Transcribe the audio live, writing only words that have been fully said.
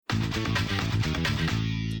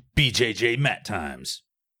BJJ Mat Times.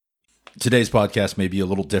 Today's podcast may be a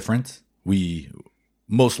little different. We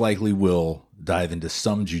most likely will dive into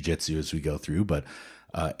some jiu-jitsu as we go through, but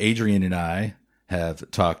Adrian and I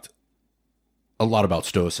have talked a lot about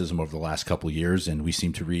stoicism over the last couple of years, and we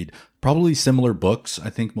seem to read probably similar books, I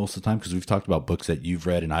think, most of the time, because we've talked about books that you've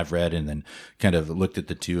read and I've read, and then kind of looked at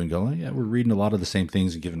the two and go, oh, yeah, we're reading a lot of the same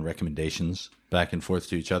things and giving recommendations back and forth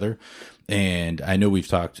to each other. And I know we've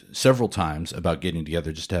talked several times about getting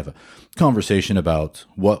together just to have a conversation about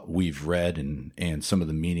what we've read and some of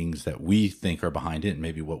the meanings that we think are behind it, and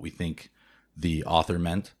maybe what we think the author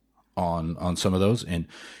meant on some of those. And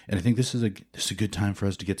I think this is a good time for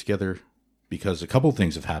us to get together, because a couple of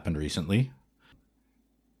things have happened recently.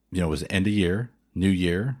 You know, it was end of year, new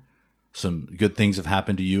year. Some good things have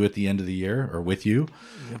happened to you at the end of the year or with you.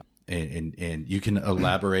 Yep. And you can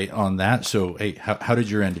elaborate on that. So, hey, how did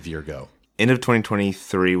your end of year go? End of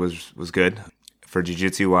 2023 was good for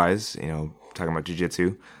jiu-jitsu wise. You know, talking about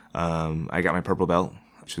jiu-jitsu, I got my purple belt,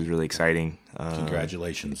 which was really exciting.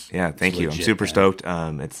 Congratulations! Yeah, thank you. I'm super stoked.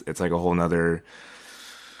 It's like a whole nother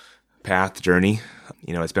path journey.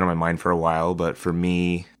 You know, it's been on my mind for a while, but for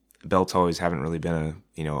me, belts always haven't really been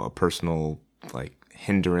a personal like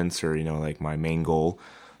hindrance or, like my main goal.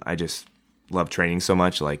 I just love training so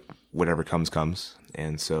much, like whatever comes.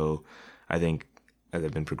 And so I think as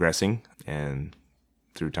I've been progressing and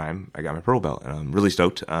through time, I got my purple belt, and I'm really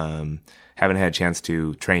stoked. Haven't had a chance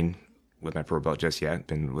to train with my purple belt just yet.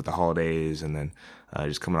 Been with the holidays and then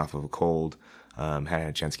just coming off of a cold. Hadn't had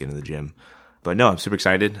a chance to get into the gym. But no, I'm super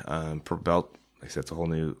excited. Purple belt, like I said, it's a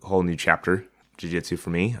whole new chapter jiu-jitsu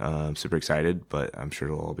for me. I'm super excited, but I'm sure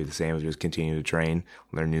it'll all be the same. We'll just continue to train,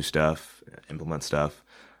 learn new stuff, implement stuff,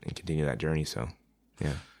 and continue that journey. So,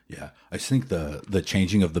 yeah. Yeah, I think the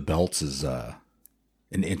changing of the belts is an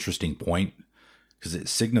interesting point, because it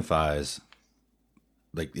signifies,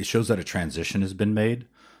 like, it shows that a transition has been made,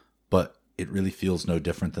 but it really feels no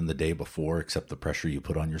different than the day before, except the pressure you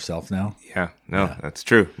put on yourself now. Yeah, that's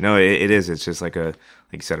true. No, it is. It's just like like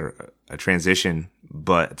you said, a transition,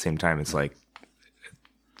 but at the same time, it's like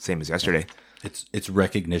same as yesterday. It's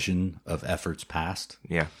recognition of efforts past.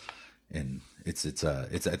 Yeah, and I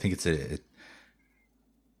think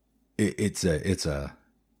it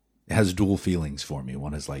has dual feelings for me.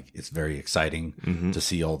 One is like, it's very exciting to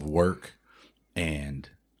see all the work and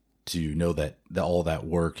to know that all that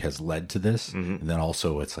work has led to this. And then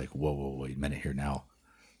also it's like, whoa, wait a minute here. Now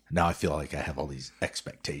I feel like I have all these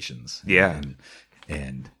expectations. Yeah.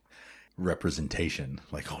 And representation,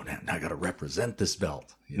 like, oh, now I got to represent this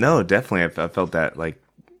belt. No, definitely. I felt that, like,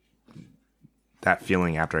 that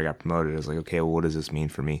feeling after I got promoted. I was like, okay, well, what does this mean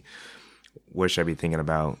for me? What should I be thinking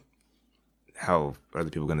about? How are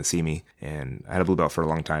the people going to see me? And I had a blue belt for a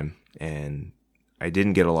long time, and I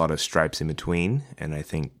didn't get a lot of stripes in between. And I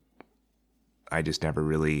think I just never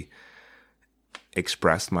really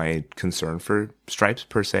expressed my concern for stripes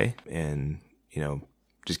per se, and,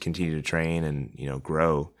 just continue to train and,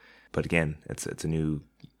 grow. But again, it's a new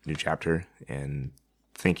chapter, and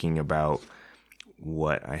thinking about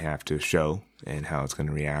what I have to show and how it's going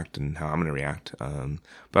to react and how I'm going to react.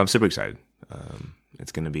 But I'm super excited.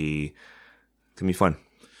 It's going to be fun.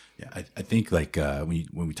 Yeah, I think like when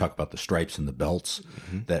we talk about the stripes and the belts,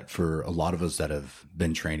 that for a lot of us that have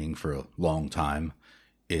been training for a long time,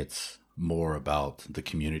 it's more about the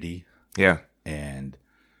community. Yeah, and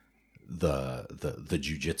the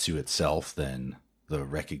jiu-jitsu itself than the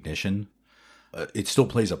recognition. It still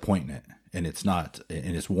plays a point in it, and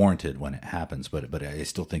it's warranted when it happens. But I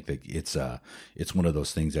still think that it's one of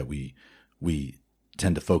those things that we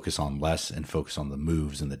tend to focus on less and focus on the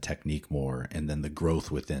moves and the technique more, and then the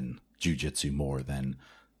growth within jiu-jitsu more than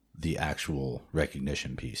the actual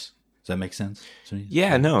recognition piece. Does that make sense?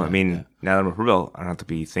 Yeah, no. I mean, now that I'm a purple belt, I don't have to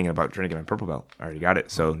be thinking about trying to get my purple belt. I already got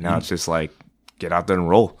it. So now it's just like, get out there and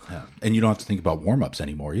roll. Yeah. And you don't have to think about warm-ups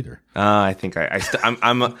anymore either. I think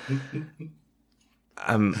I'm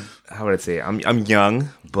how would I say? I'm young,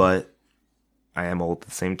 but I am old at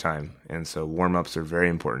the same time. And so warm-ups are very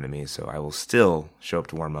important to me. So I will still show up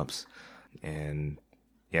to warm-ups. And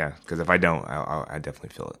yeah, because if I don't, I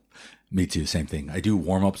definitely feel it. Me too. Same thing. I do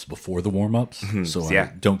warm-ups before the warm-ups. So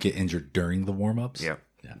I don't get injured during the warm-ups. Yeah.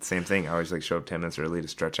 Same thing. I always show up 10 minutes early to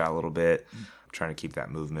stretch out a little bit. I'm trying to keep that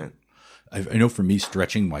movement. I know for me,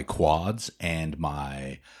 stretching my quads and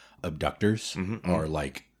my abductors are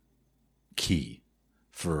like key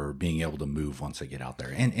for being able to move once I get out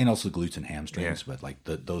there, and also glutes and hamstrings. Yeah. But like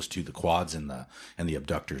those two, the quads and the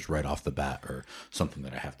abductors, right off the bat, are something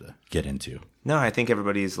that I have to get into. No, I think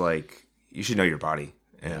everybody's like, you should know your body,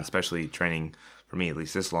 and especially training for me at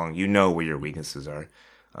least this long. You know where your weaknesses are.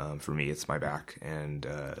 For me, it's my back, and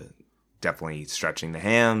definitely stretching the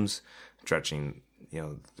hams, stretching,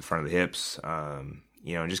 the front of the hips, and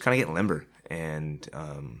just kind of getting limber. And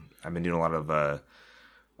I've been doing a lot of, I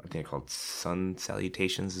think called sun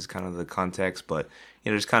salutations is kind of the context, but,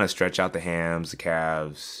 just kind of stretch out the hams, the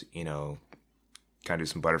calves, kind of do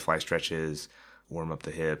some butterfly stretches, warm up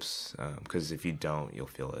the hips, because if you don't, you'll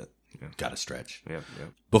feel it. Got to stretch. Yeah.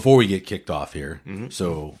 Before we get kicked off here,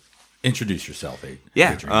 so introduce yourself, Adrian.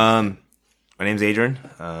 Yeah. My name's Adrian.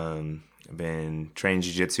 I've been training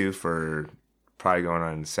jiu-jitsu for probably going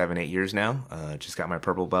on 7-8 years now. Just got my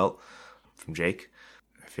purple belt from Jake.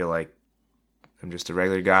 I feel like I'm just a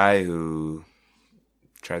regular guy who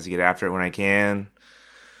tries to get after it when I can.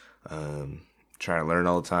 Trying to learn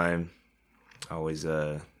all the time. Always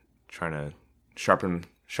trying to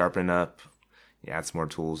sharpen up. Add some more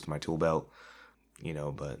tools to my tool belt.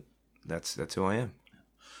 But that's who I am.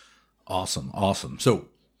 Awesome. So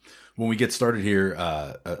when we get started here,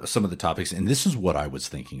 some of the topics, and this is what I was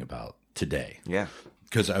thinking about today. Yeah.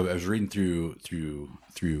 Because I was reading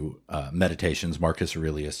through Meditations, Marcus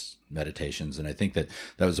Aurelius Meditations, and I think that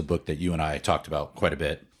was a book that you and I talked about quite a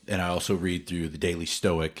bit. And I also read through the Daily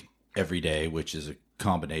Stoic every day, which is a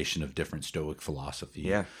combination of different Stoic philosophy.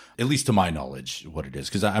 Yeah. At least to my knowledge, what it is.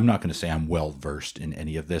 Because I'm not going to say I'm well versed in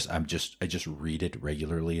any of this. I just read it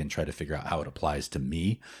regularly and try to figure out how it applies to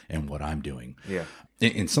me and what I'm doing. Yeah.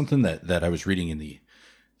 And something that I was reading in the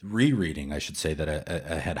rereading, I should say, that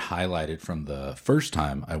I had highlighted from the first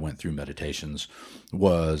time I went through Meditations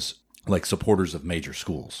was like supporters of major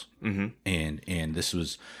schools. Mm-hmm. And this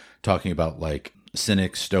was talking about like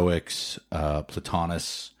Cynics, Stoics,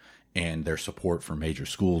 Platonists, and their support for major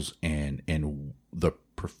schools and the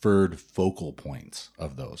preferred focal points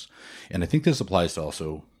of those. And I think this applies to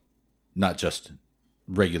also not just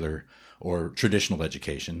regular or traditional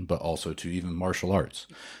education, but also to even martial arts.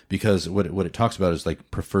 Because what it talks about is like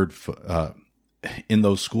preferred, in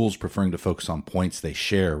those schools, preferring to focus on points they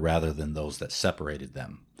share rather than those that separated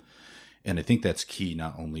them. And I think that's key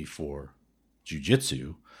not only for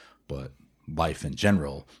jiu-jitsu, but life in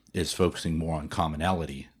general, is focusing more on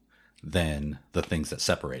commonality than the things that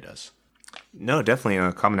separate us. No,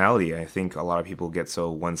 definitely commonality. I think a lot of people get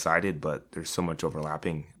so one-sided, but there's so much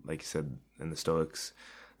overlapping. Like you said, in the Stoics,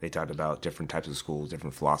 they talked about different types of schools,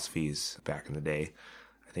 different philosophies back in the day.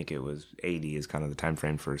 I think it was 80 is kind of the time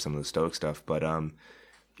frame for some of the Stoic stuff. But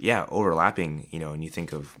overlapping, and you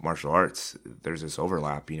think of martial arts, there's this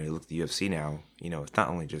overlap. You look at the UFC now, it's not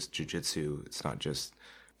only just jiu-jitsu. It's not just,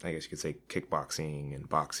 I guess you could say, kickboxing and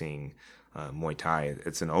boxing, Muay Thai.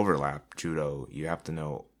 It's an overlap. Judo, you have to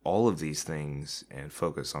know all of these things and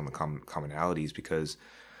focus on the commonalities, because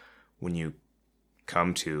when you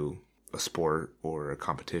come to a sport or a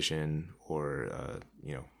competition or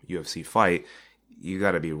UFC fight, you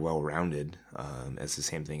got to be well-rounded. It's the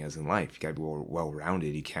same thing as in life. You got to be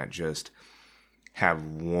well-rounded. You can't just have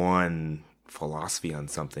one philosophy on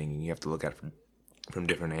something. You have to look at it from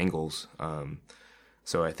different angles.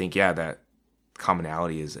 So I think that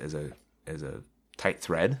commonality is a tight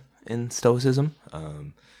thread in Stoicism,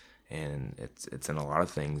 and it's in a lot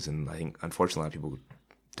of things. And I think unfortunately a lot of people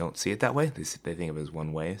don't see it that way. They think of it as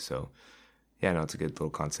one way. So it's a good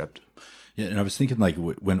little concept. Yeah, and I was thinking, like,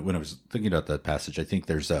 when I was thinking about that passage, I think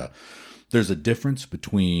there's a difference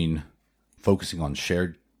between focusing on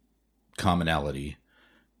shared commonality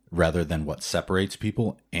rather than what separates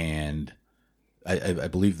people, and I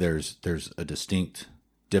believe there's a distinct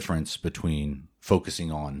difference between focusing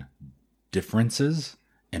on differences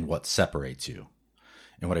and what separates you.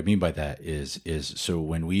 And what I mean by that is so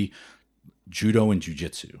when we judo and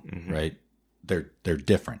jiu-jitsu, mm-hmm. right? They're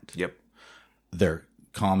different. Yep. They're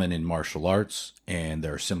common in martial arts, and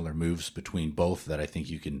there are similar moves between both that I think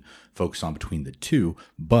you can focus on between the two.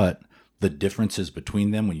 But the differences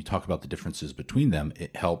between them, when you talk about the differences between them,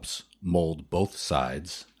 it helps mold both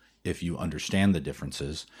sides if you understand the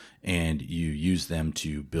differences and you use them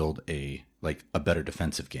to build a better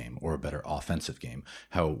defensive game or a better offensive game.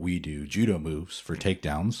 How we do judo moves for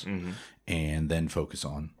takedowns, mm-hmm. and then focus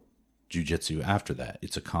on jiu-jitsu after that.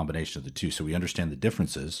 It's a combination of the two. So we understand the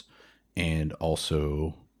differences and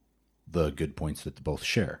also the good points that they both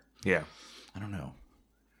share. Yeah. I don't know.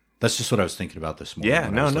 That's just what I was thinking about this morning. Yeah,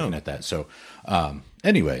 when I was looking at that. So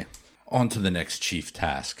anyway, on to the next chief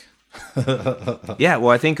task. Yeah, well,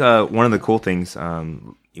 I think one of the cool things,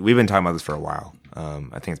 we've been talking about this for a while.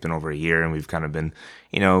 I think it's been over a year, and we've kind of been,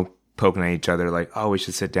 poking at each other like, oh, we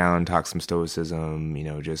should sit down and talk some Stoicism,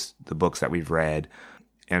 just the books that we've read.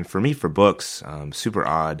 And for me, for books, super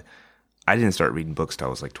odd. I didn't start reading books till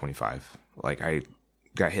I was like 25. Like, I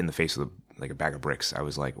got hit in the face with a bag of bricks. I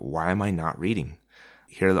was like, why am I not reading?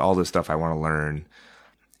 here all this stuff I want to learn,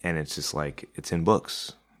 and it's just like, it's in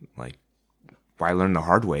books. Like, why learn the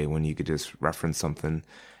hard way when you could just reference something?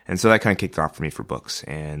 And so that kind of kicked off for me for books.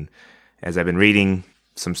 And as I've been reading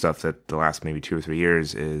some stuff that the last maybe 2 or 3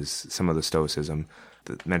 years is some of the Stoicism,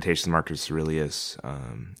 the Meditations of Marcus Aurelius,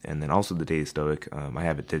 and then also the Daily Stoic. I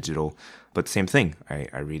have it digital, but same thing.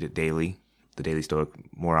 I read it daily, the Daily Stoic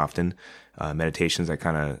more often. Meditations,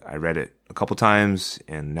 I read it a couple times,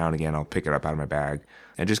 and now and again I'll pick it up out of my bag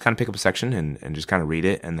and just kind of pick up a section and just kind of read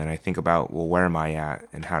it. And then I think about, well, where am I at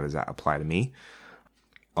and how does that apply to me?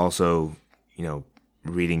 Also,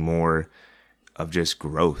 reading more of just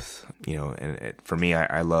growth, and for me,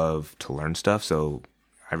 I love to learn stuff. So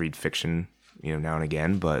I read fiction, now and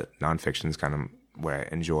again, but nonfiction is kind of where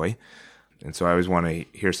I enjoy. And so I always want to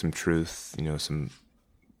hear some truth, some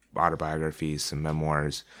autobiographies, some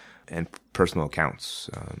memoirs, and personal accounts,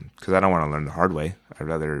 because I don't want to learn the hard way. I'd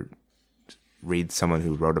rather read someone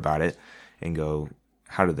who wrote about it and go,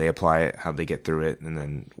 how did they apply it? How did they get through it? And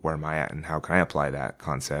then where am I at? And how can I apply that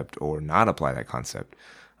concept or not apply that concept?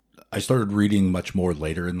 I started reading much more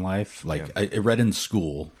later in life. I read in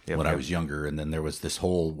school when I was younger, and then there was this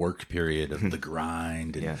whole work period of the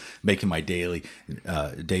grind and making my daily,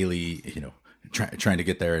 trying to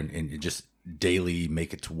get there and just daily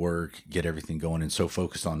make it to work, get everything going, and so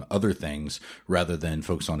focused on other things rather than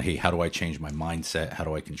focus on, hey, how do I change my mindset? How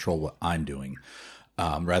do I control what I'm doing?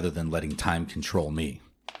 Rather than letting time control me.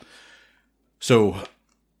 So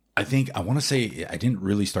I think I want to say I didn't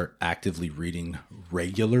really start actively reading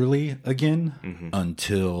regularly again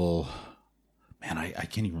until, man, I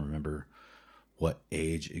can't even remember what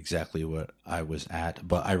age exactly what I was at,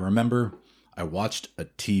 but I remember I watched a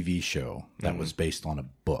TV show that was based on a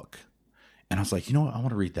book, and I was like, you know what, I want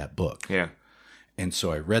to read that book. Yeah. And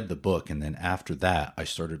so I read the book, and then after that, I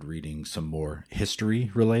started reading some more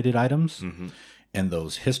history-related items, and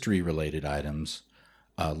those history-related items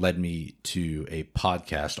led me to a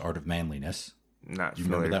podcast, Art of Manliness. Not Do you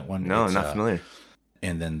familiar. remember that one? No, not familiar.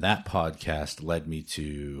 And then that podcast led me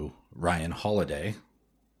to Ryan Holiday,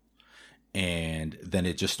 and then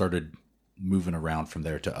it just started moving around from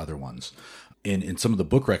there to other ones. And some of the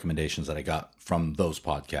book recommendations that I got from those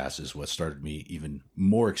podcasts is what started me even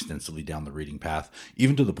more extensively down the reading path,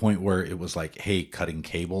 even to the point where it was like, hey, cutting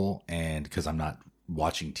cable, and because I'm not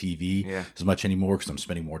watching TV as much anymore because I'm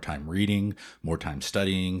spending more time reading, more time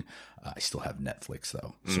studying. I still have Netflix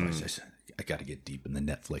though, so I got to get deep in the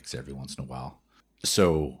Netflix every once in a while.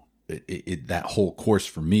 So that whole course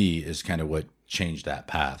for me is kind of what changed that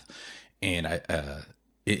path. And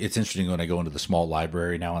it's interesting when I go into the small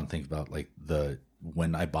library now and think about like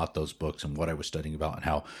when I bought those books and what I was studying about and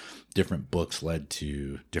how different books led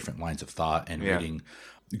to different lines of thought, and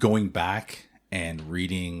going back and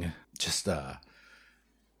reading just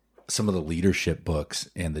some of the leadership books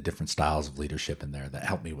and the different styles of leadership in there that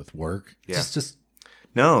helped me with work. Just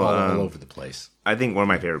all over the place. I think one of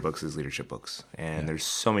my favorite books is leadership books, and there's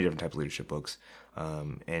so many different types of leadership books.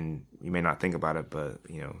 And you may not think about it, but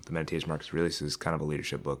the Meditations of Marcus Aurelius is kind of a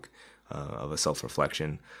leadership book of a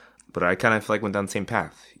self-reflection. But I kind of feel like went down the same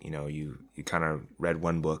path. You kind of read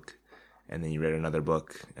one book, and then you read another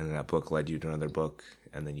book, and then that book led you to another book,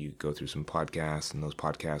 and then you go through some podcasts, and those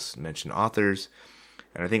podcasts mention authors.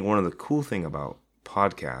 And I think one of the cool thing about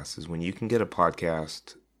podcasts is when you can get a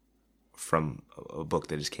podcast from a book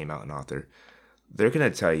that just came out, an author, they're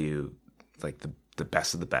going to tell you like the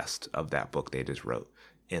best of the best of that book they just wrote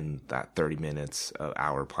in that 30 minutes,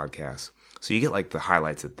 hour podcast. So you get like the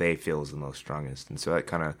highlights that they feel is the most strongest. And so that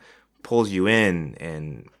kind of pulls you in,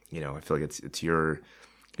 and, I feel like it's your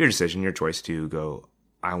decision, your choice to go,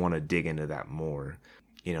 I want to dig into that more.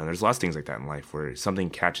 There's lots of things like that in life where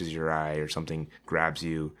something catches your eye or something grabs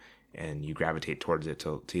you and you gravitate towards it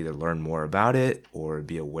to either learn more about it or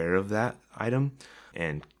be aware of that item.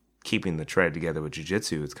 And keeping the thread together with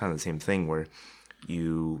jiu-jitsu, it's kind of the same thing where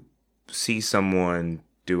you see someone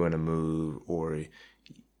doing a move, or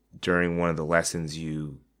during one of the lessons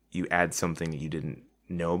you add something that you didn't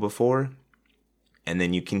know before, and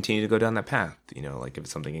then you continue to go down that path. Like if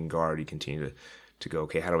it's something in guard, you continue to go,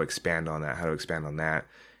 okay, how do I expand on that? How do I expand on that?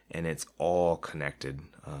 And it's all connected,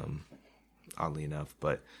 oddly enough.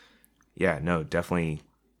 But yeah, no, definitely.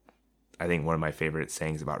 I think one of my favorite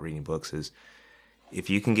sayings about reading books is, if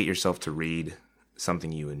you can get yourself to read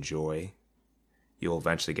something you enjoy, you'll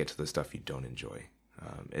eventually get to the stuff you don't enjoy.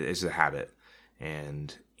 It's a habit.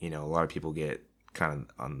 And, a lot of people get kind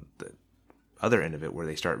of on the other end of it where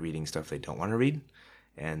they start reading stuff they don't want to read,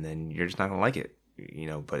 and then you're just not going to like it.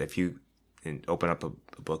 But if you open up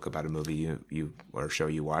a book about a movie you or a show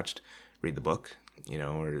you watched, read the book,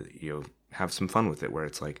 or have some fun with it, where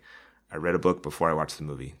it's like, I read a book before I watched the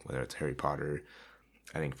movie, whether it's Harry Potter.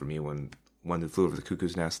 I think for me, when One That Flew Over the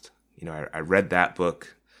Cuckoo's Nest, I read that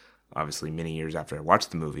book obviously many years after I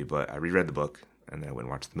watched the movie, but I reread the book and then I went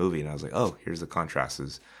and watched the movie and I was like, oh, here's the contrasts,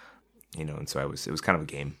 and so it was kind of a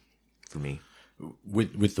game for me.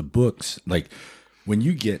 With the books, like when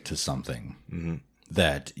you get to something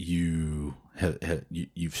that you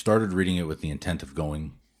you've started reading it with the intent of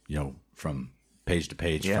going, from page to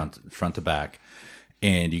page, front to back,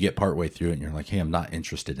 and you get partway through it and you're like, hey, I'm not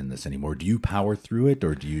interested in this anymore. Do you power through it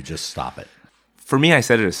or do you just stop it? For me, I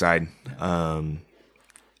set it aside.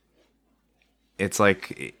 It's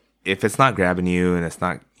like, if it's not grabbing you and it's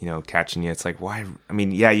not, catching you, it's like, why? I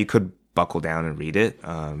mean, yeah, you could buckle down and read it.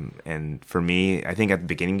 And for me, I think at the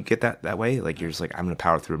beginning you get that way. Like, you're just like, I'm going to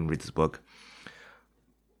power through and read this book.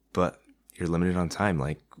 But you're limited on time.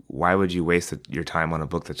 Like, why would you waste your time on a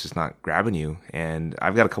book that's just not grabbing you? And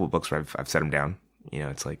I've got a couple books where I've set them down.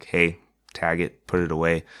 It's like, hey, tag it, put it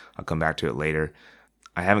away. I'll come back to it later.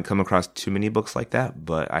 I haven't come across too many books like that,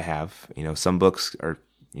 but I have. Some books are,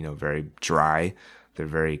 very dry. They're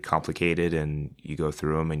very complicated, and you go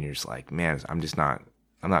through them, and you're just like, man, I'm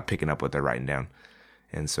not picking up what they're writing down.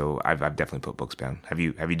 And so I've definitely put books down. Have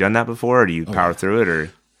you done that before, or do you power through it,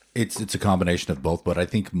 or? It's a combination of both, but I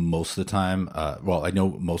think most of the time, I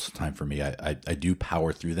know most of the time for me, I do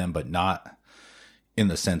power through them, but not in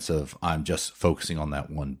the sense of I'm just focusing on that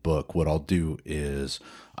one book. What I'll do is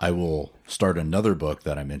I will start another book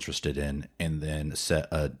that I'm interested in and then set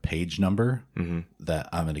a page number that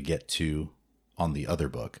I'm going to get to on the other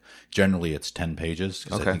book. Generally, it's 10 pages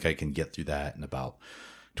because I think I can get through that in about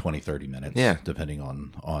 20, 30 minutes, depending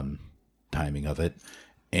on timing of it.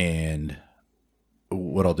 And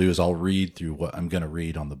what I'll do is I'll read through what I'm going to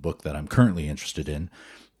read on the book that I'm currently interested in.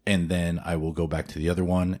 And then I will go back to the other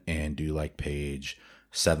one and do like page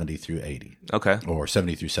 70 through 80. Okay. Or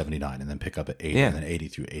 70 through 79 and then pick up at 80 and then 80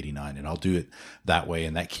 through 89. And I'll do it that way.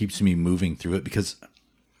 And that keeps me moving through it because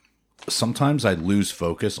sometimes I lose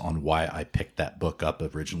focus on why I picked that book up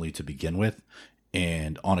originally to begin with.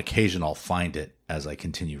 And on occasion, I'll find it as I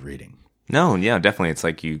continue reading. No, yeah, definitely. It's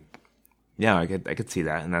like I could see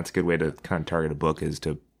that. And that's a good way to kind of target a book is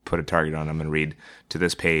to put a target on. I'm going to read to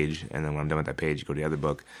this page, and then when I'm done with that page, go to the other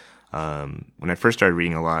book. When I first started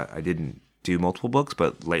reading a lot, I didn't do multiple books,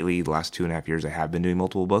 but lately, the last 2.5 years, I have been doing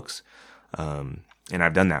multiple books. And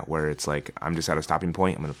I've done that where it's like, I'm just at a stopping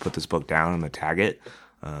point. I'm going to put this book down. I'm going to tag it.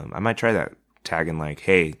 I might try that, tagging like,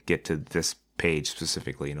 hey, get to this page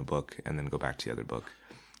specifically in a book, and then go back to the other book.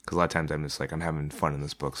 Because a lot of times I'm just like, I'm having fun in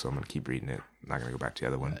this book, so I'm going to keep reading it. I'm not going to go back to the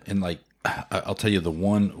other one. And like, I'll tell you, the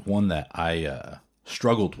one that I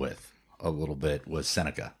struggled with a little bit was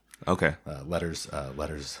Seneca. Okay. Letters. I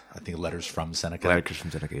think Letters from Seneca. Letters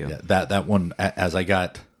from Seneca. Yeah. That one. As I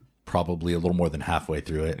got probably a little more than halfway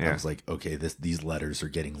through it, I was like, okay, these letters are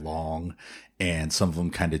getting long, and some of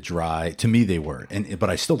them kind of dry. To me, they were, but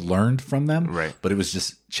I still learned from them. Right. But it was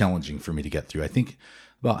just challenging for me to get through. I think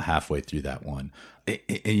about halfway through that one,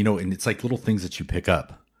 and it's like little things that you pick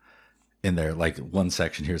up in there. Like one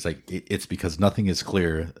section here is like, it's because nothing is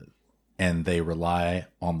clear, and they rely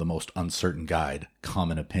on the most uncertain guide,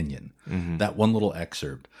 common opinion. Mm-hmm. That one little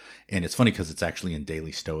excerpt. And it's funny because it's actually in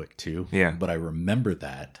Daily Stoic too. Yeah. But I remember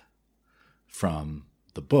that from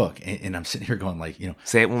the book. And I'm sitting here going like,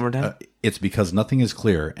 say it one more time. It's because nothing is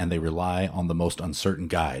clear and they rely on the most uncertain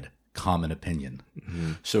guide, common opinion.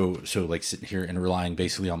 Mm-hmm. So like sitting here and relying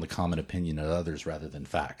basically on the common opinion of others rather than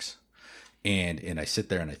facts. And I sit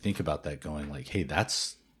there and I think about that going like, hey,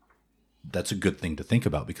 that's a good thing to think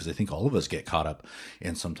about, because I think all of us get caught up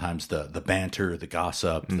in sometimes the banter, the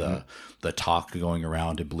gossip, mm-hmm. the talk going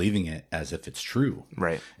around and believing it as if it's true.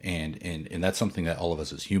 Right. And that's something that all of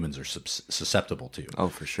us as humans are susceptible to. Oh,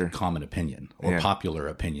 for sure. Common opinion or popular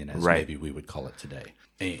opinion, as maybe we would call it today.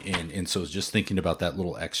 And so just thinking about that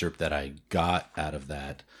little excerpt that I got out of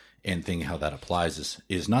that and thinking how that applies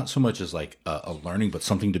is not so much as like a learning, but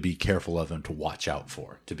something to be careful of and to watch out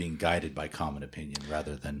for, to being guided by common opinion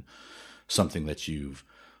rather than something that you've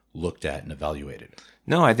looked at and evaluated.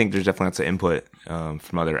 No, I think there's definitely lots of input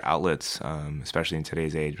from other outlets, especially in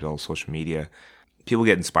today's age with all social media. People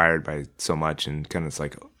get inspired by so much, and kind of it's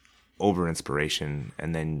like over inspiration,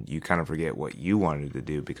 and then you kind of forget what you wanted to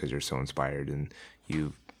do because you're so inspired, and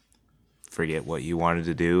you forget what you wanted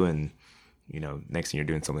to do, and next thing you're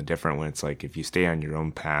doing something different. When it's like, if you stay on your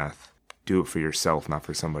own path, do it for yourself, not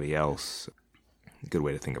for somebody else. Good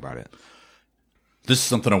way to think about it. This is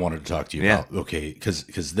something I wanted to talk to you about. Okay, because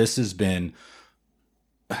this has been,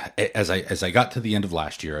 as I got to the end of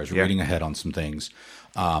last year, I was reading ahead on some things,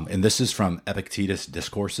 and this is from Epictetus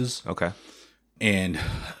Discourses. Okay, and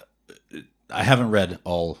I haven't read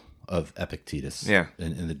all of Epictetus Yeah.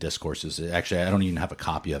 in the discourses. Actually, I don't even have a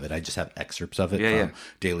copy of it. I just have excerpts of it from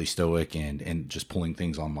Daily Stoic and just pulling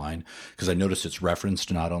things online, because I noticed it's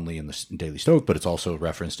referenced not only in the Daily Stoic, but it's also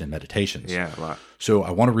referenced in Meditations. Yeah, a lot. So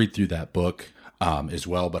I want to read through that book as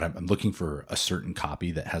well, but I'm looking for a certain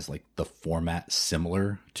copy that has like the format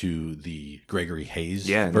similar to the Gregory Hayes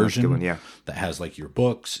version. that's a good one, yeah. That has like your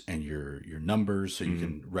books and your numbers, so you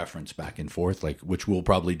can reference back and forth, like, which we'll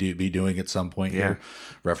probably be doing at some point here,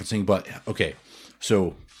 referencing. But okay,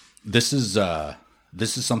 so this is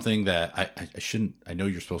something that I shouldn't. I know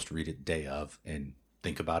you're supposed to read it day of and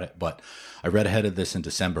think about it, but I read ahead of this in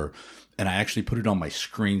December, and I actually put it on my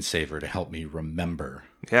screensaver to help me remember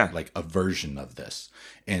like a version of this.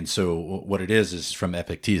 And so what it is from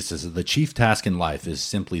Epictetus is the chief task in life is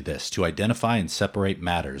simply this: to identify and separate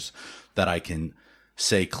matters that I can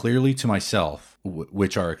say clearly to myself,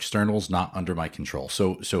 which are externals not under my control.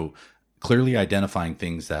 So clearly identifying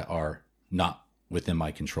things that are not within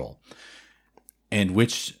my control, and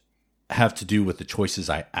which have to do with the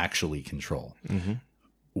choices I actually control. Mm-hmm.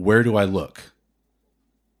 Where do I look?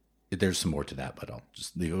 There's some more to that, but I'll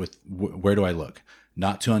just leave it with where do I look?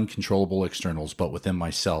 Not to uncontrollable externals, but within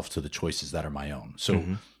myself to the choices that are my own. So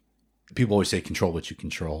people always say control what you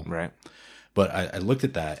control. Right. But I looked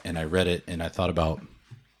at that and I read it and I thought about,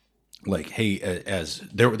 like, hey, as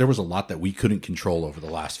there was a lot that we couldn't control over the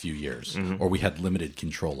last few years, or we had limited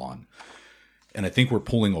control on. And I think we're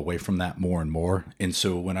pulling away from that more and more. And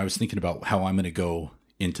so when I was thinking about how I'm going to go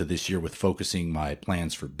into this year with focusing my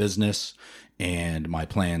plans for business and my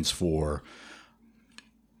plans for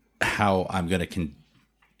how I'm going to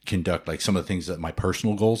conduct, like, some of the things that my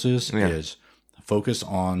personal goals is focus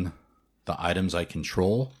on the items I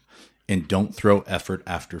control and don't throw effort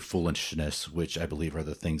after foolishness, which I believe are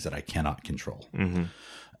the things that I cannot control. Mm-hmm.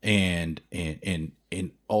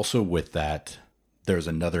 And also with that, there's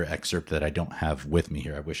another excerpt that I don't have with me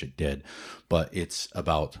here. I wish it did, but it's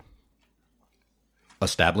about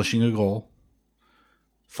establishing a goal,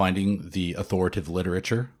 finding the authoritative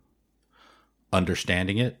literature,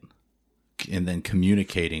 understanding it, and then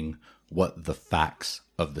communicating what the facts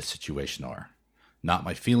of the situation are. Not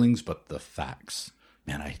my feelings, but the facts.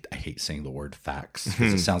 Man, I hate saying the word facts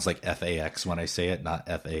because it sounds like FAX when I say it, not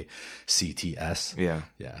FACTS. Yeah.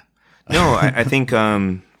 Yeah. No, I think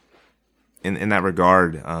in that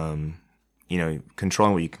regard,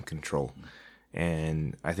 controlling what you can control.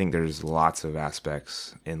 And I think there's lots of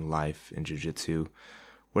aspects in life, in jiu-jitsu,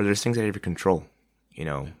 where there's things out of your control,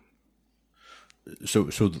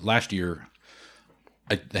 So last year,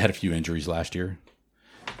 I had a few injuries last year,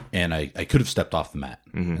 and I could have stepped off the mat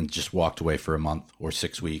and just walked away for a month or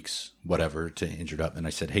 6 weeks, whatever, to injured up. And I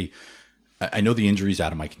said, hey, I know the injury's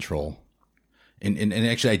out of my control. And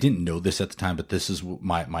actually, I didn't know this at the time, but this is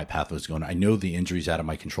my path was going. I know the injury's out of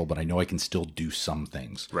my control, but I know I can still do some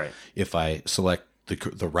things. Right. If I select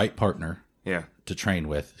the right partner to train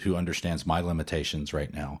with who understands my limitations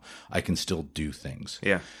right now, I can still do things.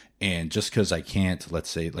 Yeah. And just because I can't, let's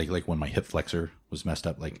say, like when my hip flexor was messed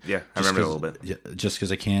up, I remember a little bit. Just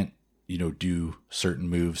because I can't, do certain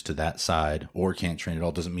moves to that side or can't train at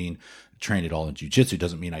all doesn't mean train at all in jiu-jitsu.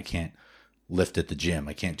 Doesn't mean I can't lift at the gym.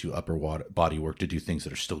 I can't do upper body work to do things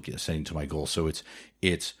that are still getting to my goal. So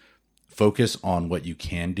it's focus on what you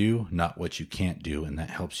can do, not what you can't do, and that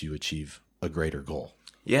helps you achieve a greater goal.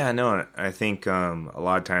 Yeah, no, I think a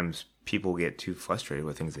lot of times people get too frustrated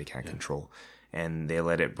with things they can't control, and they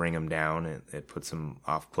let it bring them down. It puts them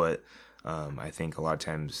off put. I think a lot of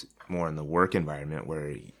times more in the work environment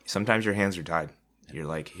where sometimes your hands are tied. You're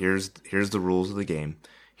like, here's the rules of the game.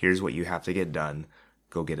 Here's what you have to get done.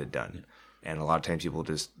 Go get it done. And a lot of times people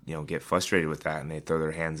just, get frustrated with that and they throw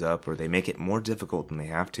their hands up or they make it more difficult than they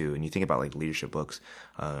have to. And you think about like leadership books,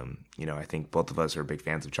 I think both of us are big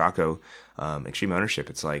fans of Chaco. Extreme Ownership,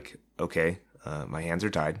 it's like, okay, my hands are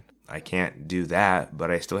tied. I can't do that, but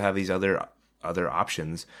I still have these other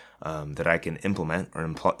options that I can implement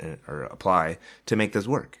or apply to make this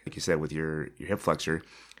work. Like you said, with your hip flexor,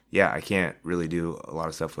 I can't really do a lot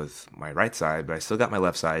of stuff with my right side, but I still got my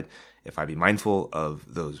left side. If I be mindful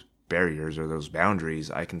of those barriers or those boundaries,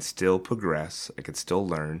 I can still progress. I can still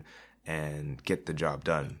learn and get the job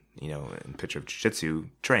done. In the picture of jiu-jitsu,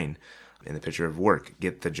 train. In the picture of work,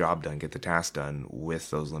 get the job done, get the task done with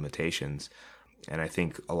those limitations. And I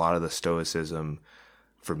think a lot of the stoicism,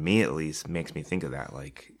 for me at least, makes me think of that.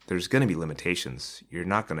 Like, there's going to be limitations. You're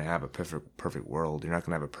not going to have a perfect world. You're not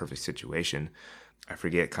going to have a perfect situation. I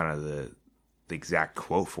forget kind of the exact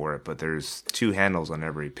quote for it, but there's two handles on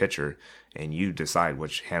every pitcher, and you decide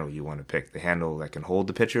which handle you want to pick. The handle that can hold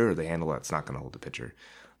the pitcher or the handle that's not going to hold the pitcher.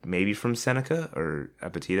 Maybe from Seneca or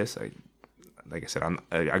Epictetus. like I said,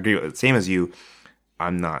 I agree with same as you.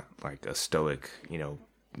 I'm not like a stoic,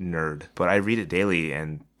 nerd, but I read it daily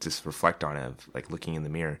and just reflect on it, of like looking in the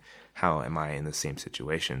mirror. How am I in the same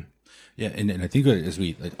situation? Yeah, and I think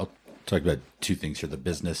I'll talk about two things here: the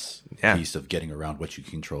business piece of getting around what you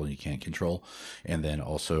control and you can't control, and then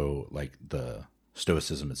also like the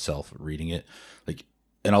stoicism itself, reading it. Like,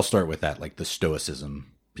 and I'll start with that, like the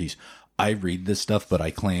stoicism piece. I read this stuff, but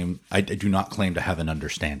I do not claim to have an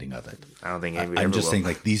understanding of it. I don't think I'm just saying,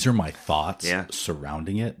 like, these are my thoughts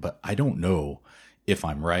surrounding it, but I don't know if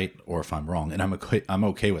I'm right or if I'm wrong, and I'm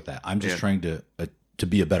okay with that. I'm just trying to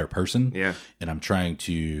be a better person, and I'm trying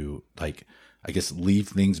to, like, I guess, leave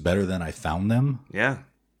things better than I found them. Yeah,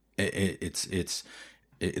 that's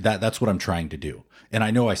what I'm trying to do, and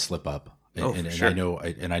I know I slip up, and sure. I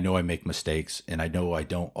know I make mistakes, and I know I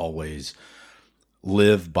don't always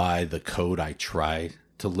live by the code I try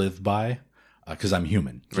to live by, because I'm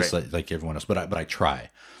human, just like everyone else. But I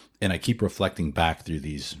try, and I keep reflecting back through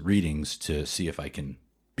these readings to see if I can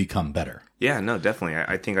become better. Yeah, no, definitely.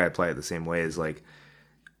 I think I apply it the same way. As like,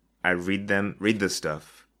 I read this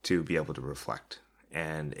stuff to be able to reflect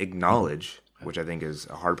and acknowledge, which I think is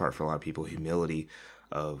a hard part for a lot of people. Humility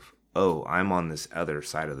of, oh, I'm on this other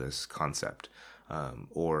side of this concept,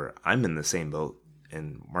 or I'm in the same boat.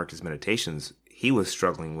 In Marcus' Meditations, he was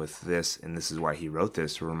struggling with this, and this is why he wrote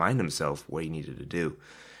this, to remind himself what he needed to do.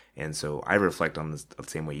 And so I reflect on this the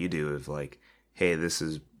same way you do, of like, hey, this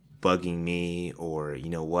is bugging me, or you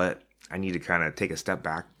know what, I need to kind of take a step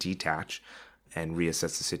back, detach, and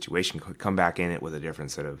reassess the situation, come back in it with a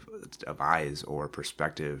different set of eyes or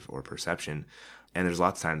perspective or perception. And there's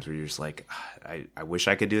lots of times where you're just like, I wish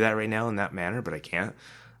I could do that right now in that manner, but I can't.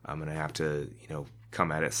 I'm going to have to,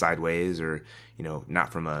 come at it sideways, or,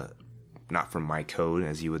 not from my code,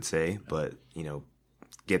 as you would say, but,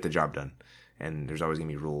 get the job done. And there's always going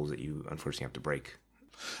to be rules that you unfortunately have to break.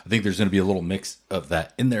 I think there's going to be a little mix of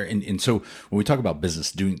that in there. And so when we talk about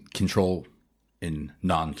business, doing control in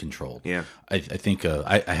non-controlled, I think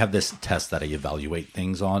I have this test that I evaluate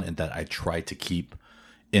things on, and that I try to keep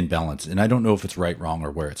in balance. And I don't know if it's right, wrong,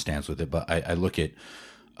 or where it stands with it, but I look at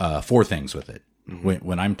 4 things with it. Mm-hmm.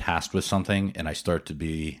 When I'm tasked with something and I start to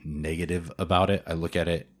be negative about it, I look at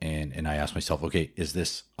it and I ask myself, okay, is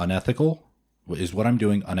this unethical? Is what I'm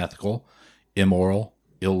doing unethical, immoral,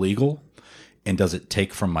 illegal? And does it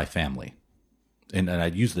take from my family? And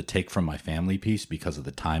I'd use the take from my family piece because of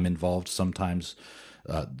the time involved sometimes,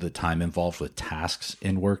 the time involved with tasks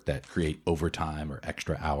in work that create overtime or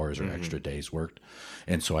extra hours or extra days worked.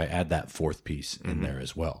 And so I add that 4th piece in there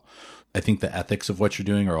as well. I think the ethics of what you're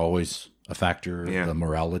doing are always a factor, the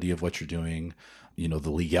morality of what you're doing,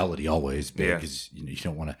 the legality always big, because you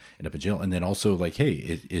don't want to end up in jail. And then also, like,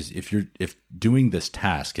 hey, if doing this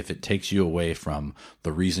task, if it takes you away from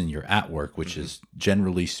the reason you're at work, which is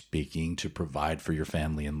generally speaking to provide for your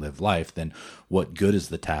family and live life, then what good is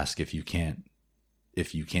the task if you can't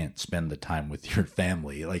spend the time with your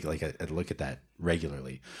family? Like I look at that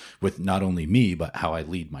regularly with not only me, but how I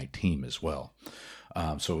lead my team as well.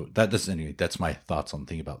 So that's my thoughts on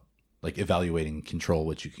thinking about, like, evaluating control,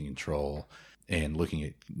 what you can control, and looking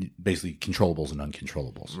at basically controllables and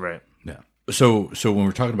uncontrollables. Right. Yeah. So when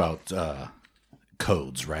we're talking about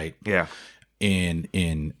codes, right? Yeah.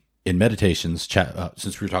 In meditations,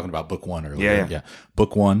 since we were talking about book 1 earlier,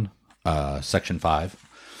 book 1, section 5.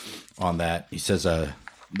 On that, he says,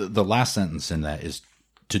 the last sentence in that is,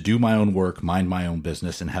 to do my own work, mind my own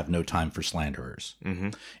business, and have no time for slanderers. Mm-hmm.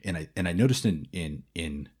 And I noticed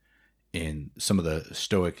in some of the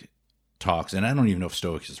Stoic talks, and I don't even know if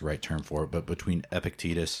Stoic is the right term for it, but between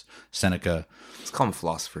Epictetus, Seneca, let's call them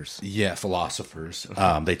philosophers. Yeah, philosophers.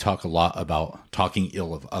 They talk a lot about talking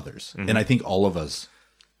ill of others, and I think all of us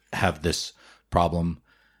have this problem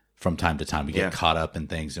from time to time. We get caught up in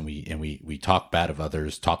things, and we talk bad of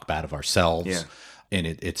others, talk bad of ourselves. Yeah. And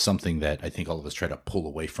it's something that I think all of us try to pull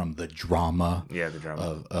away from, the drama. Yeah, the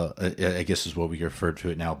drama. I guess is what we refer to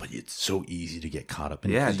it now. But it's so easy to get caught up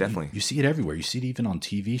in. Yeah, definitely. You see it everywhere. You see it even on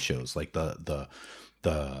TV shows, like the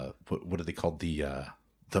what are they called,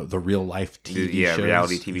 the real life TV shows?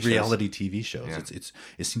 Reality TV shows. Reality TV shows. Yeah.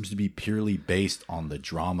 It seems to be purely based on the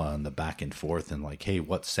drama and the back and forth, and like, hey,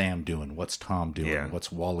 what's Sam doing? What's Tom doing? Yeah. What's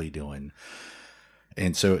Wally doing?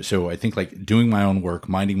 And so I think, like, doing my own work,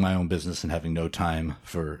 minding my own business, and having no time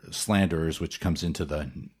for slanderers, which comes into the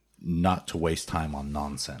not to waste time on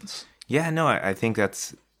nonsense. Yeah, no, I think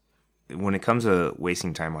that's when it comes to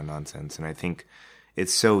wasting time on nonsense. And I think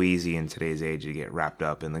it's so easy in today's age to get wrapped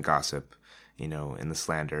up in the gossip, in the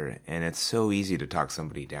slander. And it's so easy to talk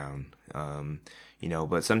somebody down,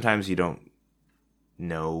 but sometimes you don't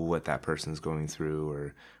know what that person's going through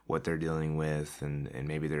or what they're dealing with, and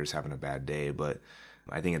maybe they're just having a bad day. But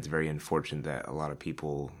I think it's very unfortunate that a lot of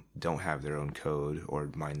people don't have their own code or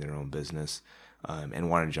mind their own business, and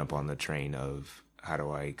want to jump on the train of, how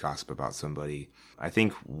do I gossip about somebody? I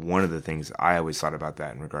think one of the things I always thought about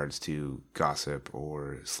that in regards to gossip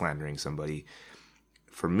or slandering somebody,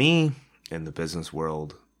 for me in the business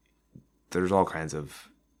world, there's all kinds of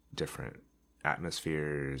different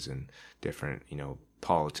atmospheres and different,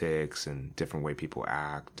 politics and different way people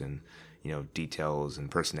act and, details and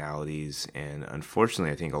personalities. And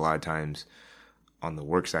unfortunately, I think a lot of times on the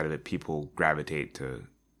work side of it, people gravitate to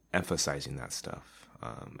emphasizing that stuff.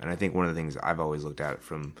 And I think one of the things I've always looked at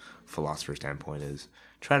from a philosopher's standpoint is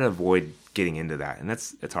try to avoid getting into that. And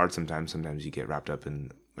it's hard sometimes. Sometimes you get wrapped up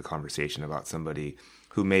in the conversation about somebody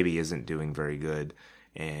who maybe isn't doing very good.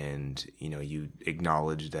 And, you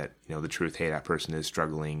acknowledge that, the truth, hey, that person is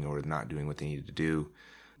struggling or not doing what they need to do,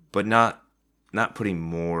 but not putting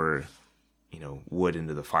more, wood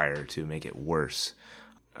into the fire to make it worse.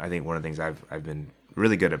 I think one of the things I've been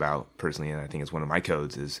really good about personally, and I think it's one of my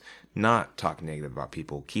codes, is not talk negative about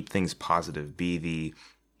people. Keep things positive. Be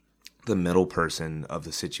the middle person of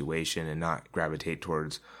the situation and not gravitate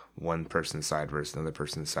towards one person's side versus another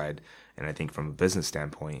person's side. And I think from a business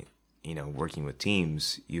standpoint, working with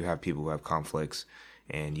teams, you have people who have conflicts,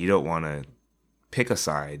 and you don't want to pick a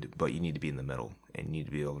side, but you need to be in the middle, and you need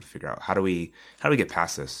to be able to figure out how do we get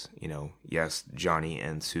past this? Yes, Johnny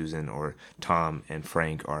and Susan or Tom and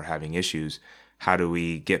Frank are having issues. How do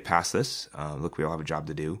we get past this? Look, we all have a job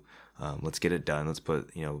to do. Let's get it done. Let's put,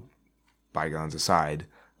 bygones aside,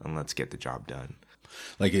 and let's get the job done.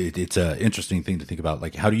 Like it's an interesting thing to think about.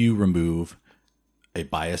 Like, how do you remove a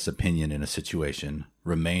biased opinion in a situation,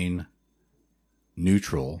 remain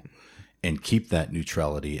neutral, and keep that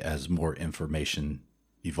neutrality as more information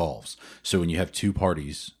evolves? So when you have two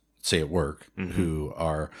parties, say at work, who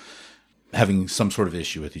are having some sort of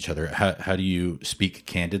issue with each other, how do you speak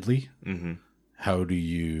candidly? How do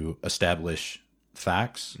you establish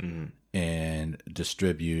facts and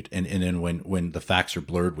distribute? And then when the facts are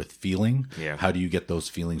blurred with feeling, how do you get those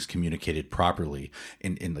feelings communicated properly?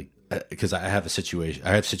 And like, because I have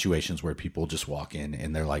situations where people just walk in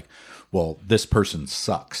and they're like, well, this person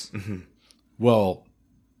sucks. Well,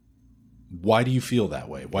 why do you feel that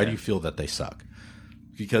way? Why do you feel that they suck?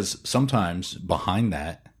 Because sometimes behind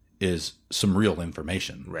that is some real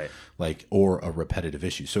information, right? Like, or a repetitive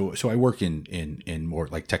issue. So I work in more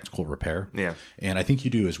like technical repair, and I think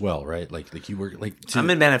you do as well, right? Like you work like I'm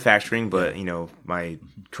in manufacturing, but my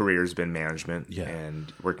career's been management,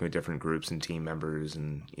 and working with different groups and team members,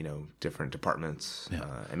 and different departments,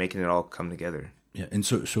 and making it all come together. Yeah, and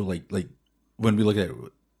so like when we look at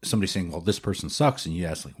somebody saying, well, this person sucks, and you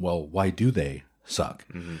ask like, well, why do they suck?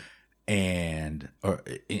 And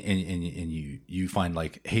you find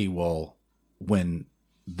like, hey, well, when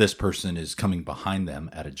this person is coming behind them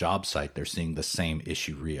at a job site, they're seeing the same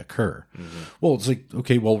issue reoccur. Well, it's like,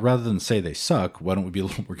 okay, well, rather than say they suck, why don't we be a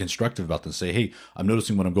little more constructive about them and say, hey, I'm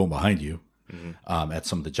noticing when I'm going behind you at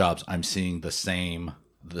some of the jobs, I'm seeing the same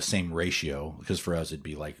ratio, because for us it'd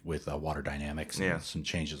be like with water dynamics and some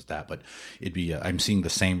changes with that, but it'd be I'm seeing the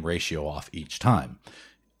same ratio off each time.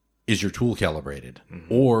 Is your tool calibrated,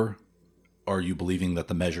 or are you believing that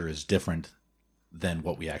the measure is different than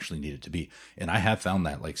what we actually need it to be? And I have found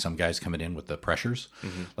that, like, some guys coming in with the pressures,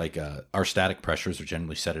 like our static pressures are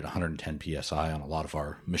generally set at 110 psi on a lot of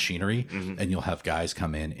our machinery, and you'll have guys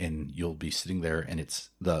come in and you'll be sitting there and it's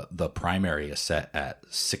the primary is set at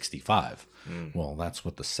 65. Well, that's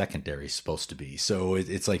what the secondary is supposed to be. So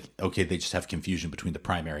it's like, okay, they just have confusion between the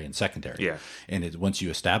primary and secondary. And once you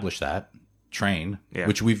establish that, train,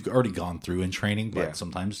 which we've already gone through in training, but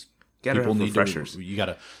sometimes people need refreshers. You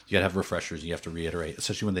gotta have refreshers. You have to reiterate,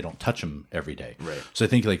 especially when they don't touch them every day. Right. So I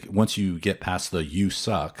think like once you get past the "you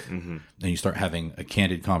suck" and you start having a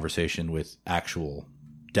candid conversation with actual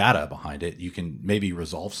data behind it, you can maybe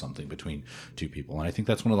resolve something between two people. And I think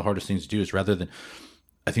that's one of the hardest things to do. Is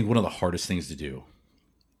I think one of the hardest things to do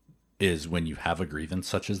is when you have a grievance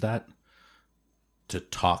such as that, to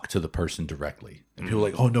talk to the person directly. And people are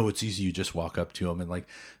like, oh no, it's easy. You just walk up to them and like.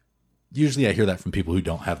 Usually I hear that from people who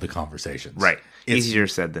don't have the conversations. Right. Easier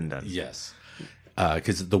said than done. Yes.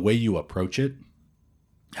 Because the way you approach it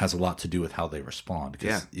has a lot to do with how they respond.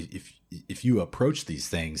 Because if you approach these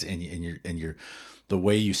things and you're the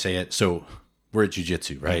way you say it. So we're at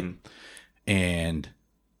jiu-jitsu, right? And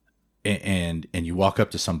you walk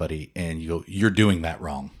up to somebody and you go, you're doing that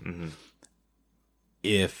wrong.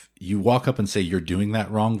 If you walk up and say you're doing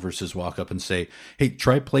that wrong versus walk up and say, hey,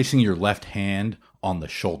 try placing your left hand on the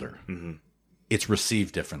shoulder. it's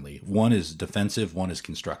received differently. One is defensive, one is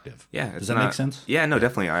constructive. Yeah. Does that make sense? Yeah, no,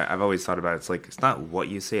 definitely. I've always thought about it. It's like, it's not what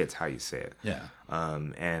you say, it's how you say it. Yeah.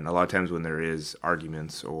 And a lot of times when there is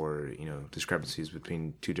arguments or, discrepancies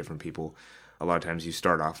between two different people, a lot of times you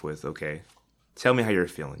start off with, okay, tell me how you're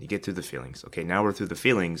feeling. You get through the feelings. Okay, now we're through the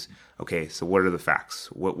feelings. Okay, so what are the facts?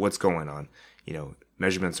 What's going on?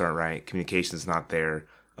 Measurements aren't right. Communication's not there.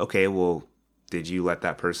 Okay, well, did you let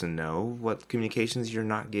that person know what communications you're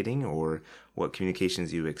not getting or what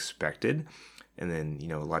communications you expected? And then,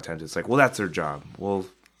 a lot of times it's like, well, that's their job. Well,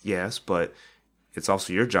 yes, but it's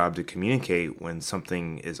also your job to communicate when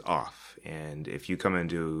something is off. And if you come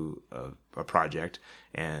into a project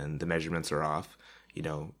and the measurements are off,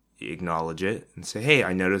 acknowledge it and say, hey,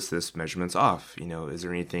 I noticed this measurement's off. Is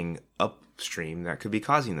there anything upstream that could be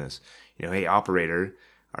causing this? Hey, operator,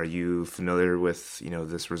 are you familiar with,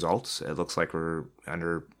 this results? It looks like we're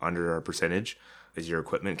under our percentage. Is your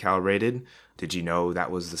equipment calibrated? Did you know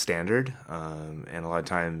that was the standard? And a lot of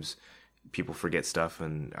times people forget stuff,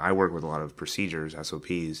 and I work with a lot of procedures,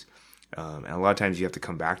 SOPs, and a lot of times you have to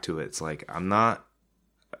come back to it. It's like, I'm not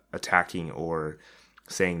attacking or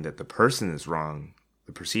saying that the person is wrong.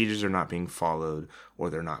 The procedures are not being followed, or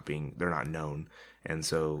they're not known. And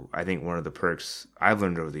so I think one of the perks I've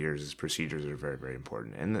learned over the years is procedures are very, very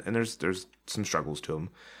important. And there's some struggles to them,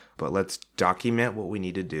 but let's document what we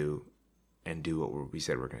need to do and do what we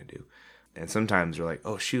said we're going to do. And sometimes they're like,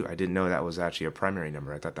 oh, shoot, I didn't know that was actually a primary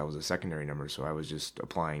number. I thought that was a secondary number. So I was just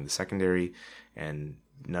applying the secondary, and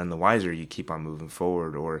none the wiser. You keep on moving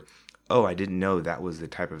forward. Or, oh, I didn't know that was the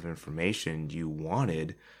type of information you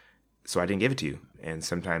wanted, so I didn't give it to you. And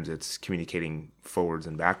sometimes it's communicating forwards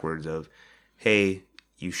and backwards of, hey,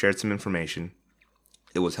 you shared some information.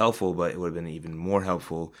 It was helpful, but it would have been even more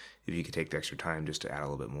helpful if you could take the extra time just to add a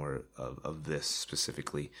little bit more of this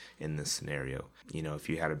specifically in this scenario. If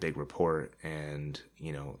you had a big report and,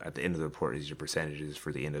 at the end of the report is your percentages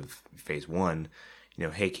for the end of phase 1,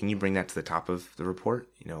 hey, can you bring that to the top of the report?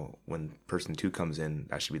 When person 2 comes in,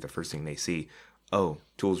 that should be the first thing they see. Oh,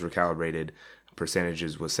 tools were calibrated,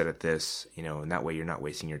 percentages was set at this, and that way you're not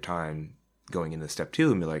wasting your time going into step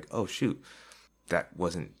 2 and be like, oh, shoot, that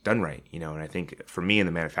wasn't done right, and I think for me in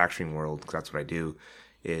the manufacturing world, because that's what I do,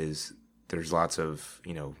 is there's lots of,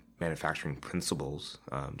 manufacturing principles,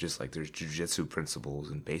 just like there's jujitsu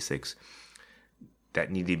principles and basics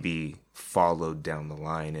that need to be followed down the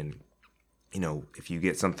line. And, if you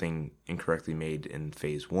get something incorrectly made in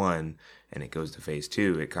phase 1 and it goes to phase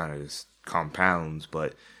 2, it kind of just compounds.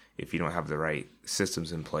 But if you don't have the right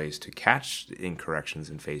systems in place to catch the incorrections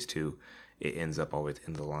in phase 2, it ends up always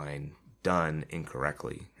in the line done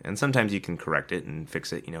incorrectly. And sometimes you can correct it and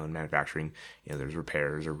fix it, in manufacturing, there's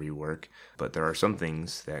repairs or rework, but there are some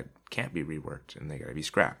things that can't be reworked and they got to be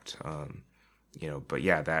scrapped. But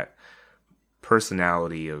yeah, that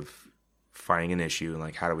personality of finding an issue and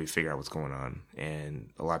like, how do we figure out what's going on?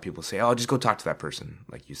 And a lot of people say, oh, just go talk to that person.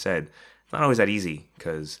 Like you said, it's not always that easy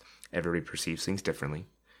because everybody perceives things differently.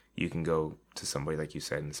 You can go to somebody, like you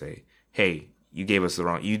said, and say, hey, you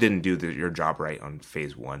didn't do your job right on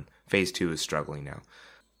phase 1. Phase 2 is struggling now.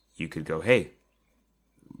 You could go, hey,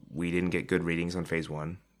 we didn't get good readings on phase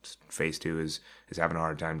 1. Phase 2 is having a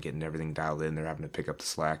hard time getting everything dialed in. They're having to pick up the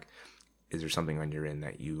slack. Is there something on your end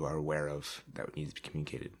that you are aware of that needs to be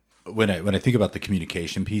communicated? When I think about the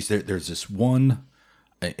communication piece, there's this one,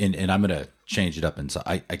 and I'm going to change it up. And so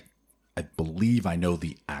I believe I know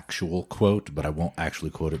the actual quote, but I won't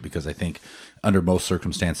actually quote it because I think under most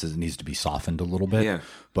circumstances it needs to be softened a little bit. Yeah.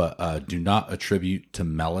 But do not attribute to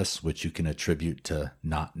malice, which you can attribute to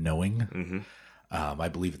not knowing. Mm-hmm. I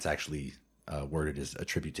believe it's actually worded as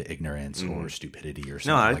attribute to ignorance or stupidity or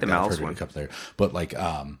something. No, I like like the that. malice I've heard one. it up there. But like,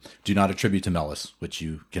 do not attribute to malice, which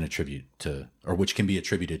you can attribute to, or which can be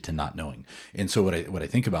attributed to not knowing. And so what I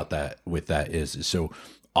think about that with that is so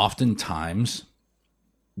oftentimes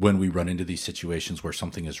when we run into these situations where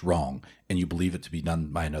something is wrong and you believe it to be done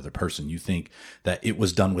by another person, you think that it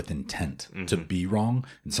was done with intent to be wrong.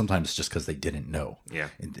 And sometimes it's just because they didn't know. Yeah.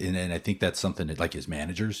 And I think that's something that, like, as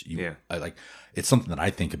managers, it's something that I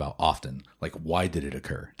think about often. Like, why did it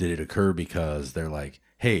occur? Did it occur because they're like,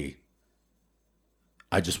 hey,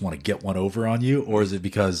 I just want to get one over on you? Or is it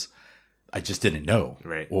because I just didn't know?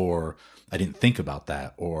 Right. Or I didn't think about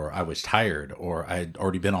that, or I was tired, or I had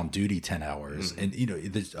already been on duty 10 hours. And,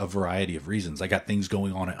 there's a variety of reasons. I got things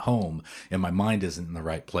going on at home and my mind isn't in the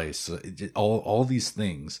right place. So all these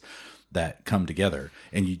things that come together,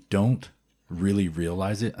 and you don't really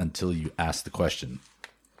realize it until you ask the question.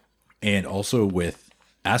 And also with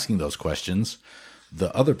asking those questions,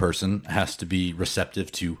 the other person has to be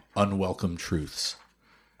receptive to unwelcome truths,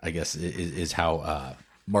 I guess is how,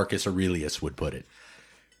 Marcus Aurelius would put it.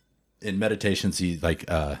 In Meditations, he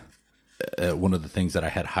one of the things that I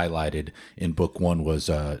had highlighted in book 1 was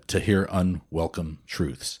to hear unwelcome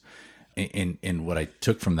truths. And what I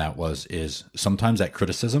took from that is sometimes that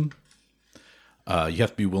criticism, you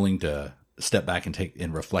have to be willing to step back and take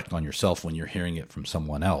and reflect on yourself when you're hearing it from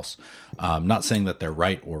someone else. Not saying that they're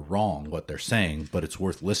right or wrong what they're saying, but it's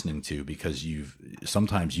worth listening to, because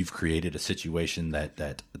sometimes you've created a situation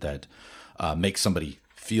that makes somebody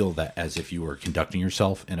feel that as if you were conducting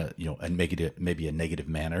yourself in maybe a negative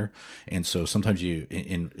manner. And so sometimes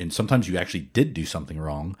sometimes you actually did do something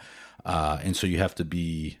wrong. And so you have to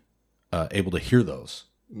be able to hear those.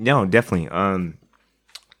 No, definitely.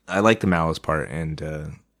 I like the malice part. And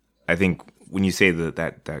I think when you say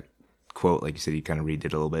that quote, like you said, you kind of redid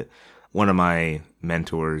it a little bit. One of my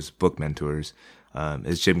book mentors,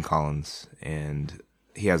 is Jim Collins. And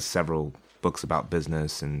he has several books about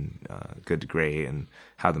business and Good to Great and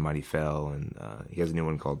How the Mighty Fell, and he has a new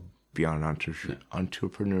one called Beyond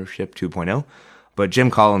Entrepreneurship 2.0. But Jim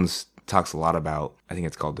Collins talks a lot about, I think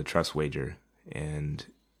it's called the trust wager, and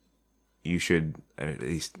you should, at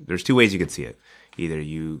least there's 2 ways you could see it. Either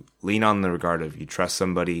you lean on the regard of you trust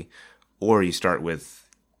somebody, or you start with,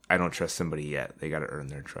 I don't trust somebody yet, they got to earn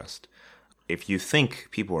their trust. If you think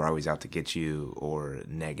people are always out to get you or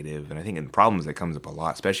negative, and I think in problems that comes up a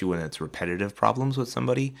lot, especially when it's repetitive problems with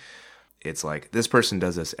somebody, it's like, this person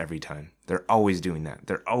does this every time. They're always doing that.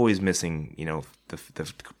 They're always missing,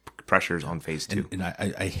 the pressures on phase 2. And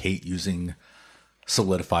I hate using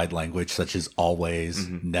solidified language such as always,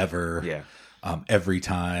 never, every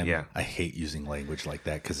time. Yeah. I hate using language like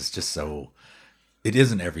that because it's just so... It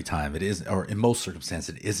isn't every time. It isn't, or in most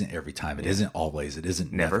circumstances, it isn't every time. It isn't always. It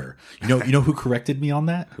isn't never. You know who corrected me on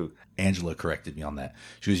that? Who? Angela corrected me on that.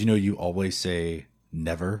 She goes, you always say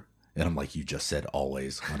never, and I'm like, you just said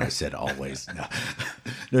always when I said always.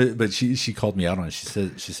 No, but she called me out on it.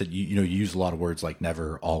 She said you use a lot of words like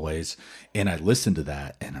never, always, and I listened to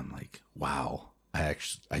that, and I'm like, wow, I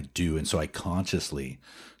do, and so I consciously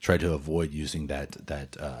try to avoid using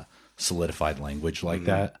that solidified language like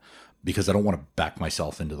that. Because I don't want to back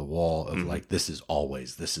myself into the wall of like, this is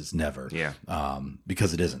always, this is never. Yeah.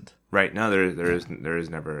 Because it isn't. Right. No, there is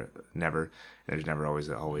never. There's never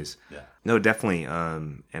always. Yeah. No, definitely.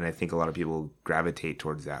 And I think a lot of people gravitate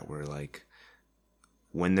towards that, where like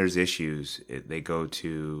when there's issues, they jump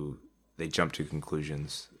to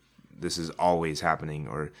conclusions. This is always happening,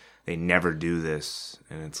 or they never do this.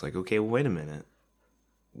 And it's like, okay, well, wait a minute.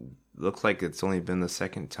 Looks like it's only been the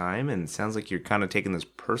second time, and it sounds like you're kind of taking this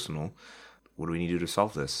personal. What do we need to do to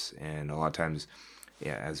solve this? And a lot of times,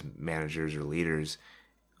 as managers or leaders,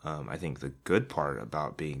 I think the good part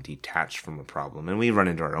about being detached from a problem, and we run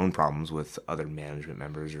into our own problems with other management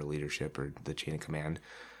members or leadership or the chain of command,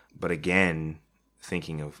 but again,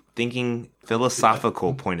 thinking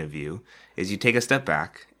philosophical point of view is you take a step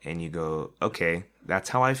back and you go, okay, that's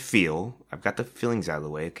how I feel. I've got the feelings out of the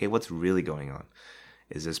way. Okay, what's really going on?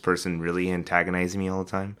 Is this person really antagonizing me all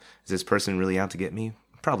the time? Is this person really out to get me?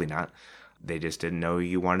 Probably not. They just didn't know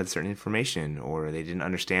you wanted certain information, or they didn't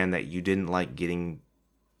understand that you didn't like getting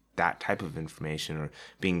that type of information or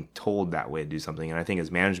being told that way to do something. And I think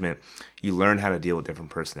as management, you learn how to deal with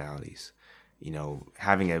different personalities.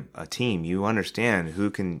 Having a team, you understand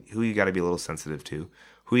who you got to be a little sensitive to,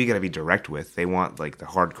 who you got to be direct with. They want like the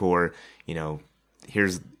hardcore,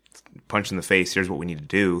 here's punch in the face, here's what we need to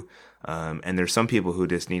do. And there's some people who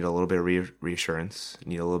just need a little bit of reassurance,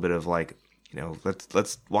 need a little bit of like,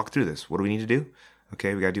 let's walk through this. What do we need to do?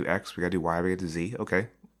 Okay, we got to do X, we got to do Y, we got to do Z. Okay,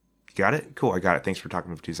 you got it? Cool, I got it. Thanks for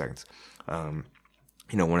talking for 2 seconds. One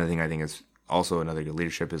of the things I think is also another good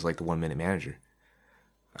leadership is like the 1 Minute Manager.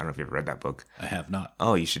 I don't know if you ever read that book. I have not.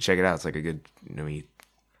 Oh, you should check it out. It's like a good,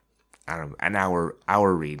 an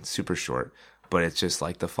hour read, super short, but it's just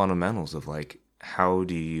like the fundamentals of like, how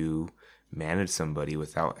do you manage somebody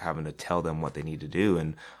without having to tell them what they need to do?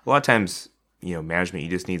 And a lot of times, management, you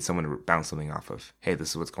just need someone to bounce something off of. Hey,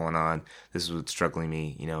 this is what's going on. This is what's struggling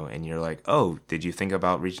me, and you're like, oh, did you think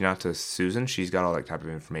about reaching out to Susan? She's got all that type of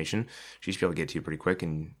information. She should be able to get to you pretty quick,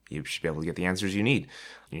 and you should be able to get the answers you need.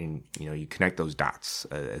 You connect those dots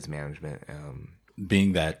as management.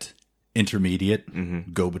 Being that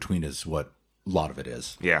intermediate go-between is what a lot of it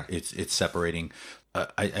is. Yeah. It's separating.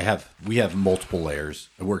 We have multiple layers.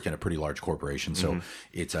 I work in a pretty large corporation, so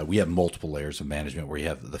we have multiple layers of management where you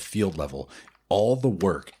have the field level. All the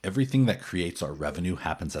work, everything that creates our revenue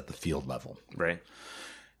happens at the field level. Right.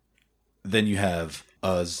 Then you have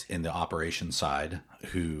us in the operation side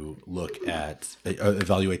who look at,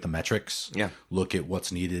 evaluate the metrics, look at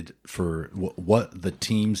what's needed for what the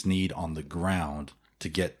teams need on the ground to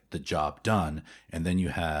get the job done. And then you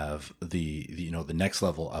have the the next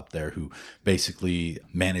level up there who basically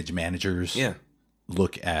managers. Yeah.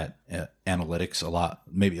 Look at analytics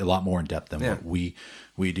maybe a lot more in depth than what we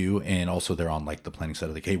do, and also they're on like the planning side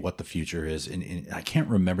of like, hey, what the future is, and I can't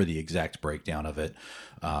remember the exact breakdown of it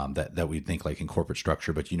that we think like in corporate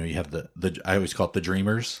structure, but you have the I always call it the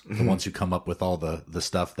dreamers, the ones who come up with all the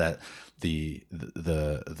stuff that the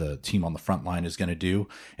team on the front line is going to do,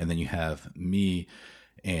 and then you have me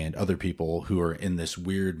and other people who are in this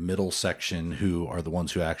weird middle section who are the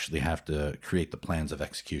ones who actually have to create the plans of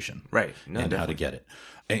execution. Right. No, and definitely. How to get it.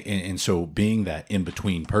 And so being that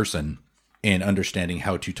in-between person and understanding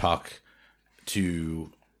how to talk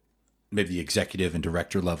to maybe the executive and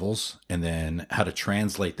director levels, and then how to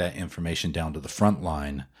translate that information down to the front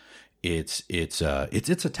line, it's a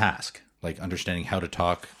task. Like understanding how to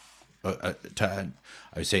talk, I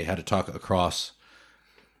would say how to talk across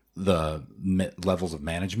the levels of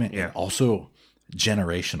management, and also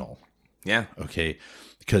generational. Yeah. Okay.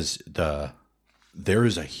 Because there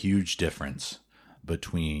is a huge difference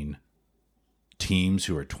between teams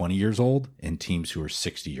who are 20 years old and teams who are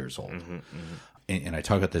 60 years old. Mm-hmm, mm-hmm. And I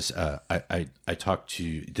talk about this. I talked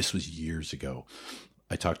to, this was years ago.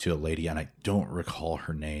 I talked to a lady, and I don't recall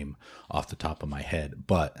her name off the top of my head,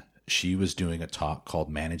 but she was doing a talk called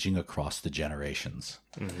Managing Across the Generations.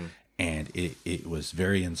 Mm-hmm. And it was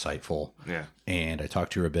very insightful. Yeah. And I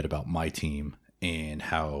talked to her a bit about my team and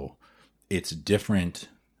how it's different.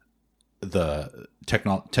 The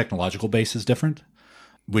technological base is different,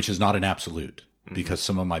 which is not an absolute, because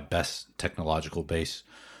some of my best technological base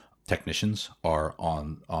technicians are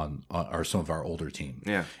are some of our older team.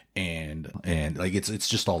 Yeah. And like it's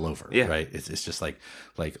just all over. Yeah. Right. It's just like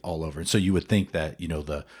all over. And so you would think that,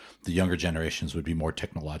 the younger generations would be more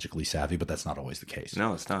technologically savvy, but that's not always the case.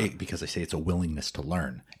 No, it's not. Because I say it's a willingness to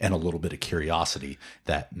learn and a little bit of curiosity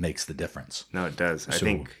that makes the difference. No, it does. I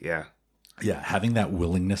think, yeah. Yeah. Having that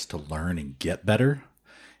willingness to learn and get better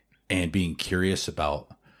and being curious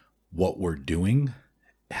about what we're doing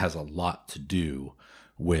has a lot to do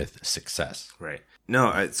with success. Right.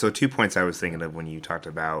 No, so 2 points I was thinking of when you talked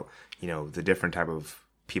about, the different type of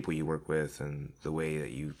people you work with and the way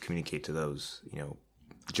that you communicate to those,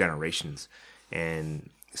 generations, and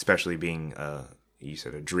especially being, you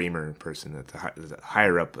said a dreamer person at the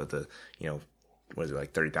higher up of the, what is it,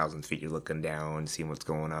 like 30,000 feet, you're looking down, seeing what's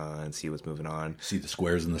going on, see what's moving on. See the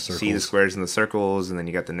squares in the circles. And then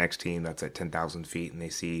you got the next team that's at 10,000 feet, and they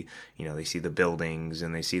see, they see the buildings,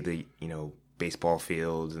 and they see the, baseball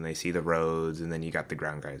fields, and they see the roads, and then you got the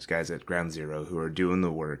ground guys at ground zero who are doing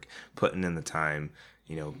the work, putting in the time,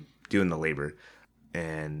 doing the labor.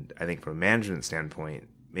 And I think from a management standpoint,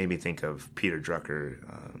 made me think of Peter Drucker,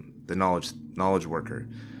 the knowledge worker.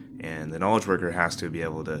 And the knowledge worker has to be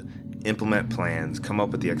able to implement plans, come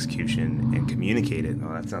up with the execution, and communicate it.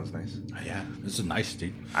 Oh, that sounds nice. Yeah, this is nice,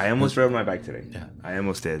 dude. I almost rode my bike today. Yeah. I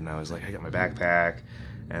almost did. And I was like, I got my backpack.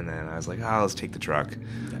 And then I was like, let's take the truck.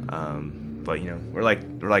 Yeah. But, we're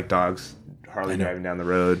like dogs, Harley driving down the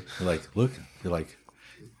road. You're like, look, you're like,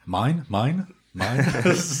 mine. Me.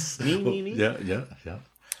 Yeah.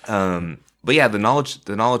 But yeah, the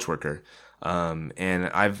knowledge worker. And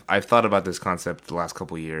I've thought about this concept the last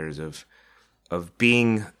couple of years of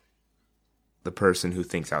being the person who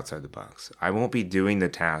thinks outside the box. I won't be doing the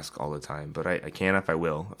task all the time, but I can if I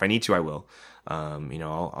will. If I need to, I will.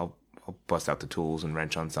 I'll bust out the tools and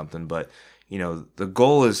wrench on something. But the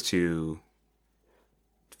goal is to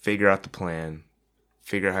figure out the plan,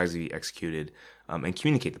 figure out how to be executed, and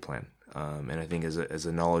communicate the plan. And I think as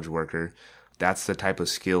a knowledge worker, that's the type of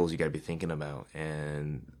skills you got to be thinking about,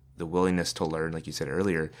 and the willingness to learn. Like you said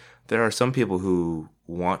earlier, there are some people who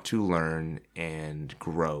want to learn and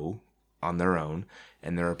grow on their own,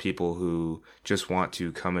 and there are people who just want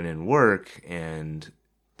to come in and work, and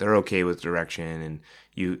they're okay with direction. And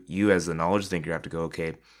you as the knowledge thinker have to go,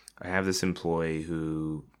 okay, I have this employee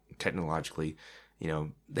who technologically,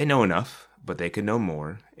 they know enough, but they could know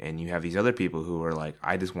more. And you have these other people who are like,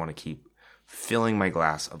 I just want to keep filling my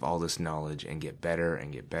glass of all this knowledge and get better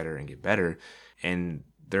and get better and get better. And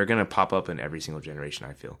they're going to pop up in every single generation,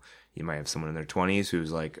 I feel. You might have someone in their 20s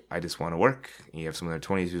who's like, I just want to work. And you have someone in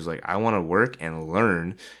their 20s who's like, I want to work and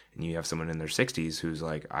learn. And you have someone in their 60s who's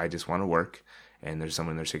like, I just want to work. And there's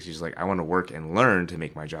someone in their 60s who's like, I want to work and learn to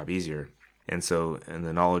make my job easier. And so, and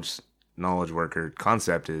the knowledge worker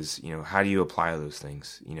concept is, how do you apply those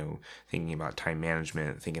things? Thinking about time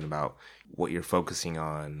management, thinking about what you're focusing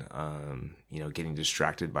on, getting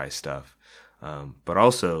distracted by stuff. But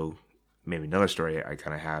also, maybe another story I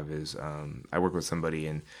kind of have is I work with somebody,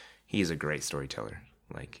 and he's a great storyteller.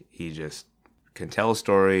 Like, he just can tell a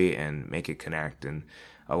story and make it connect. And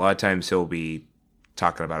a lot of times he'll be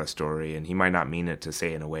talking about a story, and he might not mean it to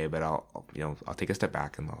say it in a way, but I'll take a step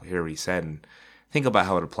back and I'll hear what he said and think about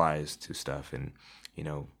how it applies to stuff. And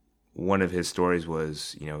one of his stories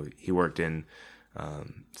was, he worked in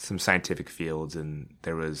some scientific fields, and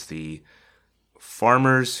there was the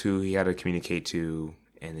farmers who he had to communicate to,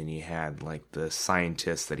 and then he had like the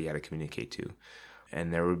scientists that he had to communicate to.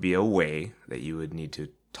 And there would be a way that you would need to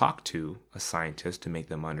talk to a scientist to make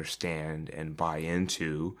them understand and buy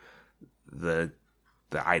into the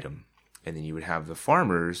item. And then you would have the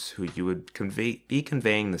farmers who you would be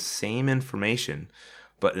conveying the same information,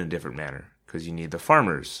 but in a different manner, because you need the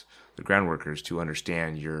farmers, the ground workers, to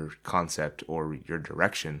understand your concept or your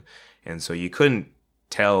direction. And so you couldn't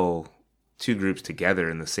tell two groups together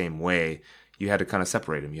in the same way. You had to kind of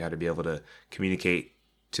separate them. You had to be able to communicate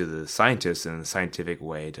to the scientists in a scientific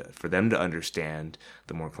way for them to understand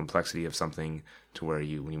the more complexity of something, to where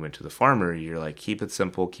when you went to the farmer, you're like, keep it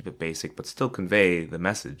simple, keep it basic, but still convey the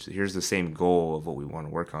message. Here's the same goal of what we want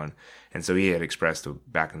to work on. And so he had expressed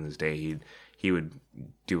back in his day, he would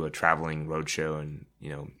do a traveling roadshow, and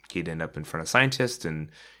he'd end up in front of scientists, and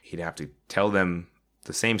he'd have to tell them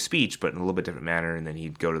the same speech, but in a little bit different manner. And then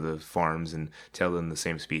he'd go to the farms and tell them the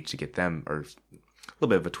same speech to get them, or a little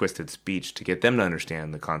bit of a twisted speech to get them to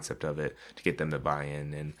understand the concept of it, to get them to buy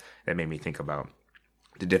in. And that made me think about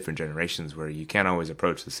the different generations, where you can't always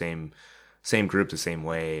approach the same group the same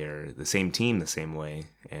way, or the same team the same way.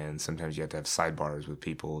 And sometimes you have to have sidebars with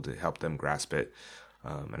people to help them grasp it.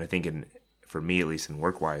 And I think for me, at least in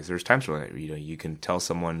work-wise, there's times where you can tell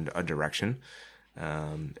someone a direction,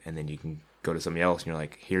 and then you can go to somebody else and you're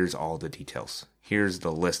like, here's all the details. Here's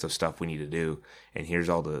the list of stuff we need to do, and here's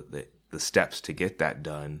all the steps to get that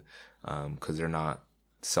done, because they're not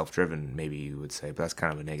self-driven, maybe you would say, but that's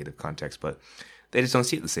kind of a negative context. But they just don't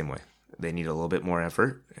see it the same way. They need a little bit more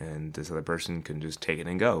effort, and this other person can just take it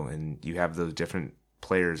and go. And you have those different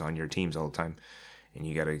players on your teams all the time, and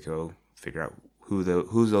you got to go figure out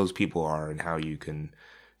who those people are and how you can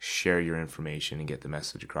share your information and get the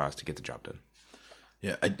message across to get the job done.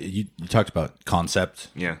 Yeah, you talked about concept,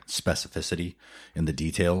 specificity, and the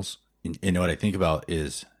details. And what I think about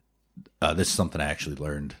is this is something I actually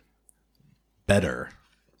learned better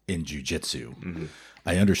in jiu-jitsu. Mm-hmm.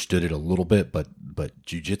 I understood it a little bit, but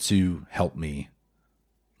jiu-jitsu helped me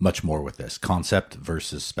much more with this concept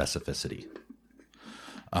versus specificity.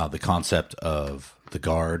 The concept of the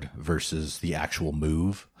guard versus the actual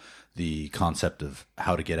move, the concept of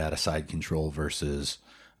how to get out of side control versus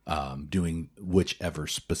doing whichever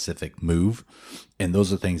specific move. And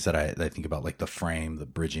those are things that I think about, like the frame, the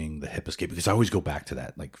bridging, the hip escape, because I always go back to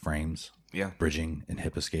that, like frames, bridging and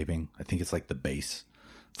hip escaping. I think it's like the base.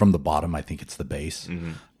 From the bottom, I think it's the base.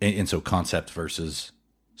 Mm-hmm. And so concept versus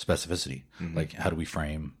specificity. Mm-hmm. Like, how do we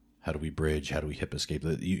frame? How do we bridge? How do we hip escape?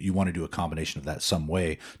 You want to do a combination of that some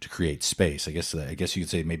way to create space. I guess you could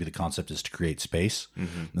say maybe the concept is to create space.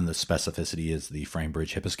 Mm-hmm. And the specificity is the frame,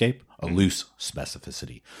 bridge, hip escape, a loose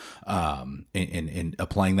specificity. And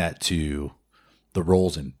applying that to the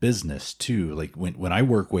roles in business too. Like when I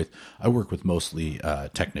work with mostly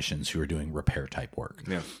technicians who are doing repair type work.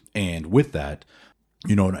 Yeah. And with that,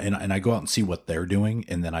 and I go out and see what they're doing,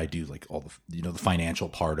 and then I do like all the, the financial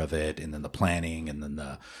part of it, and then the planning, and then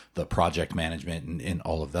the project management, and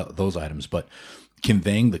all of those items. But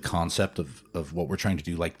conveying the concept of what we're trying to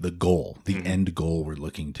do, like the goal, the end goal we're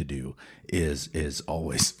looking to do, is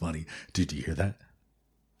always funny. Dude, do you hear that?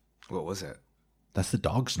 What was that? That's the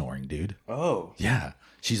dog snoring, dude. Oh. Yeah.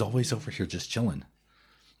 She's always over here just chilling.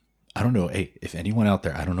 I don't know. Hey, if anyone out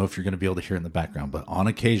there, I don't know if you're going to be able to hear in the background, but on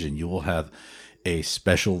occasion you will have a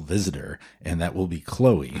special visitor, and that will be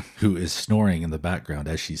Chloe, who is snoring in the background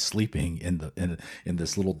as she's sleeping in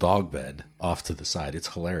this little dog bed off to the side.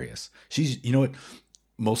 It's hilarious. She's, what,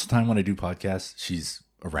 most of the time when I do podcasts, she's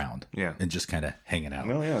around, and just kind of hanging out.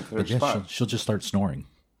 Well, yeah, but she'll just start snoring.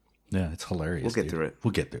 Yeah, it's hilarious. We'll get through it.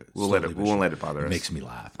 We'll get through it. We won't let it bother us. It makes me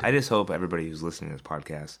laugh. Dude. I just hope everybody who's listening to this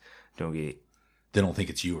podcast they don't think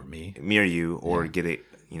it's you or me, or you, or get it,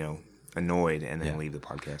 annoyed and then leave the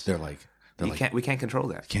podcast. They're like, we can't control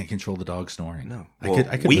that. Can't control the dog snoring. No. Well,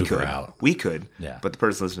 I could move her out. We could. Yeah. But the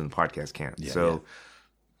person listening to the podcast can't. Yeah, so yeah.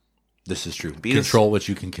 This is true. Control what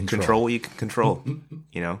you can control. Control what you can control.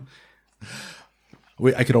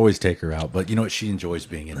 I could always take her out, but you know what? She enjoys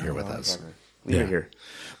being in here with us. Leave her here.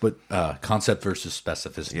 But concept versus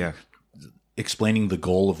specificity. Yeah. Explaining the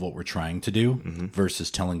goal of what we're trying to do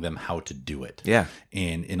versus telling them how to do it. Yeah.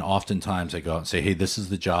 And oftentimes I go out and say, hey, this is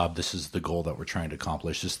the job. This is the goal that we're trying to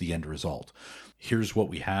accomplish. This is the end result. Here's what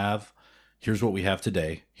we have. Here's what we have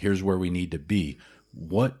today. Here's where we need to be.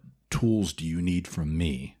 What tools do you need from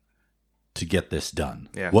me to get this done?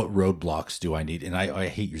 Yeah. What roadblocks do I need? And I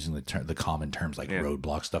hate using the common terms like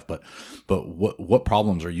roadblock stuff, but what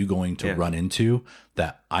problems are you going to run into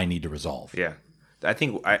that I need to resolve? Yeah. I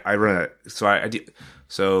think I run a, so I do,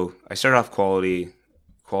 so I started off quality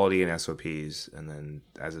and SOPs. And then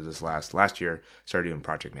as of this last year, started doing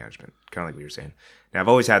project management, kind of like what you're saying. Now I've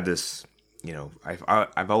always had this,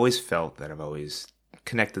 I've always felt that I've always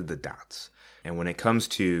connected the dots. And when it comes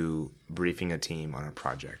to briefing a team on a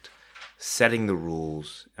project, setting the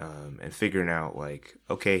rules, and figuring out like,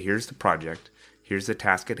 okay, here's the project, here's the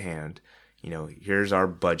task at hand, here's our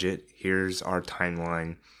budget, here's our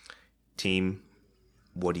timeline. Team,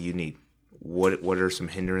 what do you need? What are some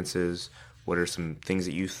hindrances? What are some things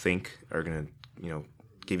that you think are going to,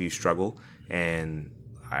 give you struggle? And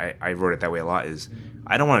I wrote it that way a lot is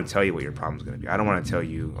I don't want to tell you what your problem's going to be. I don't want to tell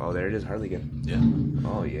you, oh, there it is, Harley again. Yeah.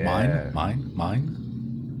 Oh, yeah. Mine.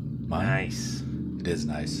 Nice. It is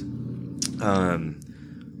nice.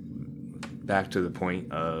 Back to the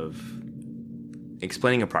point of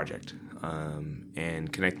explaining a project,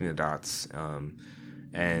 and connecting the dots.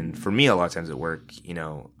 And for me, a lot of times at work,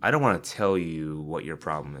 I don't want to tell you what your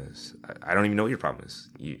problem is. I don't even know what your problem is.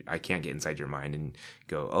 I can't get inside your mind and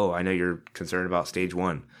go, oh, I know you're concerned about stage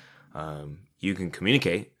 1. You can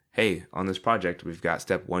communicate, hey, on this project, we've got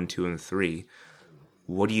step 1, 2, and 3.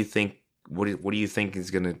 What do you think? What do you think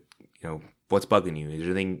is going to, what's bugging you? Is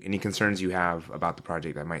there any concerns you have about the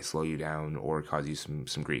project that might slow you down or cause you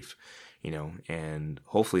some grief? And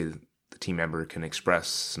hopefully the team member can express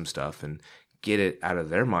some stuff and get it out of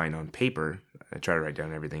their mind on paper. I try to write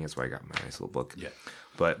down everything. That's why I got my nice little book. Yeah.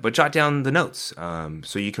 But jot down the notes,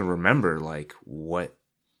 so you can remember like what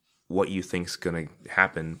you think's gonna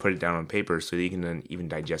happen. Put it down on paper so that you can then even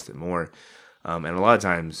digest it more. And a lot of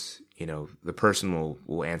times, the person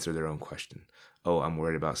will answer their own question. Oh, I'm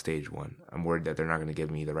worried about stage 1. I'm worried that they're not going to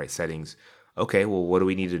give me the right settings. Okay, well, what do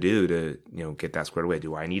we need to do to get that squared away?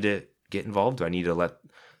 Do I need to get involved? Do I need to let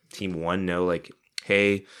team 1 know like,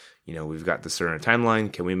 hey, we've got this certain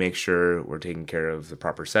timeline. Can we make sure we're taking care of the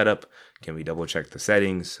proper setup? Can we double check the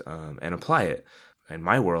settings, and apply it? In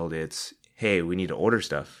my world, it's, hey, we need to order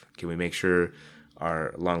stuff. Can we make sure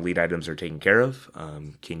our long lead items are taken care of?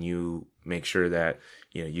 Can you make sure that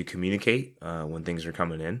you communicate when things are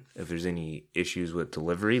coming in? If there's any issues with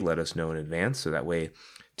delivery, let us know in advance, so that way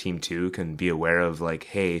team 2 can be aware of like,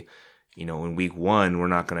 hey, in week 1 we're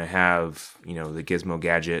not going to have the gizmo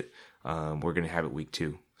gadget. We're going to have it week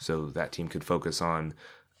 2. So that team could focus on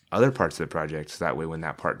other parts of the project. So that way, when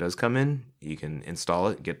that part does come in, you can install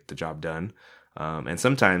it, get the job done. And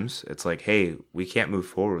sometimes it's like, hey, we can't move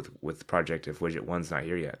forward with the project if widget 1's not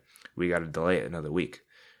here yet. We got to delay it another week.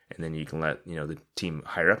 And then you can let, the team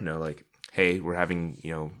higher up know like, hey, we're having,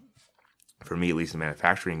 for me, at least in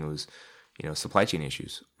manufacturing, it was, supply chain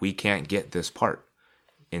issues. We can't get this part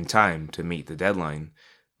in time to meet the deadline.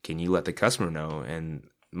 Can you let the customer know? And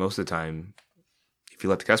most of the time, if you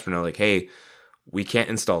let the customer know, like, hey, we can't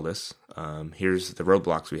install this. Here's the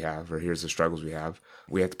roadblocks we have, or here's the struggles we have.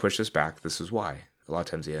 We have to push this back. This is why. A lot of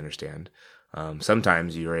times they understand.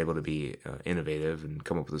 Sometimes you're able to be innovative and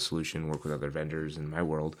come up with a solution, work with other vendors in my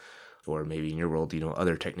world, or maybe in your world,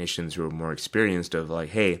 other technicians who are more experienced of like,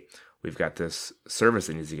 hey, we've got this service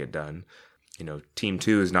that needs to get done. Team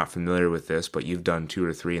 2 is not familiar with this, but you've done 2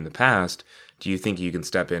 or 3 in the past. Do you think you can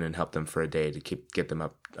step in and help them for a day to get them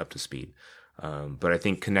up to speed? But I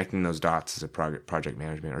think connecting those dots as a project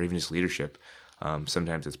management or even just leadership,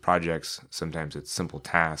 sometimes it's projects, sometimes it's simple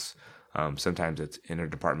tasks, sometimes it's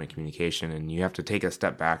interdepartment communication, and you have to take a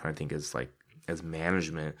step back. And I think as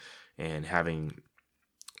management and having,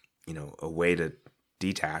 a way to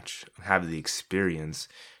detach, have the experience,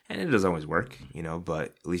 and it doesn't always work,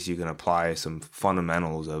 but at least you can apply some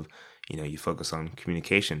fundamentals of, you focus on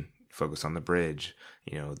communication, focus on the bridge,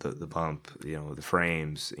 the bump, the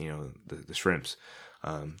frames, the shrimps,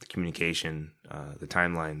 the communication, the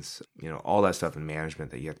timelines, all that stuff in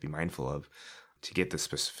management that you have to be mindful of to get the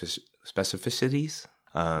specificities,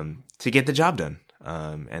 to get the job done.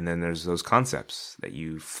 And then there's those concepts that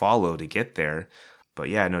you follow to get there. But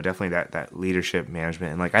yeah, no, definitely that leadership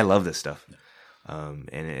management. And like, I love this stuff. And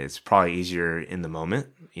it's probably easier in the moment,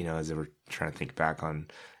 as we're trying to think back on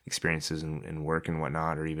experiences in work and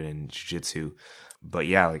whatnot, or even in jiu-jitsu. But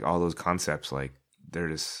yeah, like all those concepts, like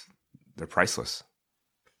they're priceless.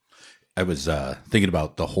 I was thinking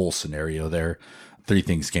about the whole scenario there. 3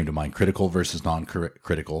 things came to mind: critical versus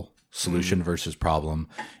non-critical, solution versus problem,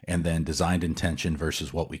 and then designed intention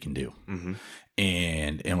versus what we can do. Mm-hmm.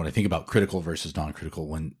 And when I think about critical versus non-critical,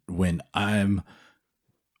 when I'm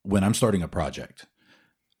starting a project,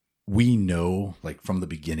 we know, like from the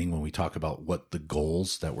beginning, when we talk about what the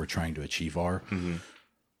goals that we're trying to achieve are,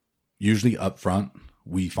 usually up front,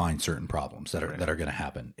 we find certain problems that are going to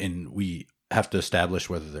happen, and we have to establish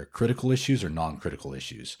whether they're critical issues or non-critical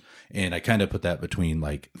issues. And I kind of put that between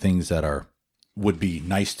like things that would be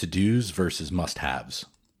nice to do's versus must haves,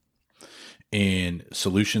 and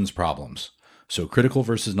solutions, problems. So critical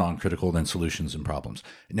versus non-critical, then solutions and problems.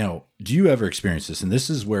 Now, do you ever experience this? And this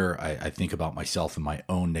is where I think about myself and my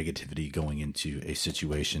own negativity going into a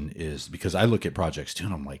situation, is because I look at projects too,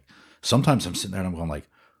 and I'm like, sometimes I'm sitting there and I'm going like,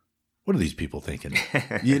 what are these people thinking?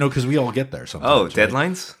 Because we all get there sometimes.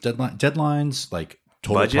 Deadlines? Right? Deadlines, like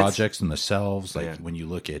total Budgets? projects in themselves. Like when you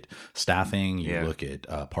look at staffing, you look at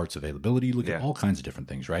parts availability, you look at all kinds of different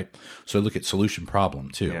things, right? So I look at solution problem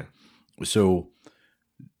too. Yeah. So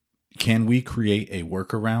can we create a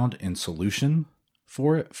workaround and solution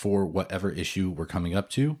for it, for whatever issue we're coming up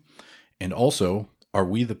to? And also, are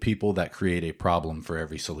we the people that create a problem for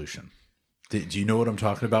every solution? Do you know what I'm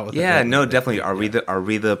talking about with that? Yeah, no, definitely. Are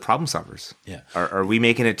we the problem solvers? Yeah. Are we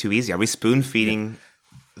making it too easy? Are we spoon feeding?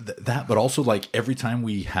 That, but also like every time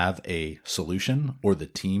we have a solution or the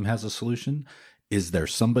team has a solution, is there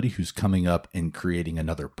somebody who's coming up and creating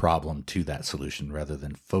another problem to that solution rather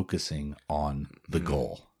than focusing on the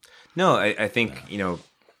goal? No, I think, you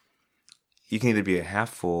can either be a half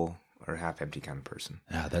full or half empty kind of person.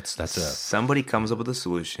 Yeah, that's somebody comes up with a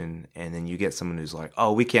solution, and then you get someone who's like,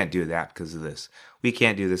 "Oh, we can't do that because of this. We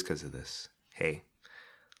can't do this because of this." Hey,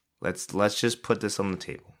 let's just put this on the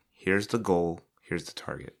table. Here's the goal. Here's the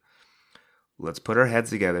target. Let's put our heads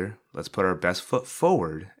together. Let's put our best foot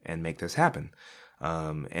forward and make this happen.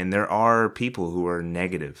 And there are people who are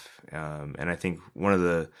negative, and I think one of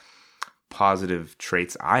the positive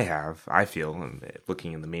traits I feel,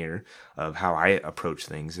 looking in the mirror of how I approach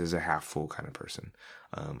things, is a half full kind of person.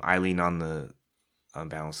 I lean on the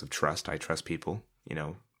balance of trust. I trust people.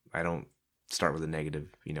 I don't start with a negative,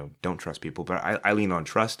 don't trust people, but I lean on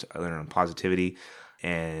trust. I lean on positivity,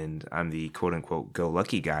 and I'm the quote unquote go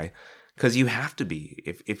lucky guy, because you have to be.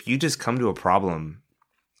 If you just come to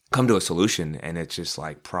a solution and it's just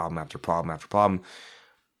like problem after problem after problem,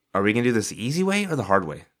 are we going to do this the easy way or the hard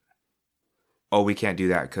way? Oh, we can't do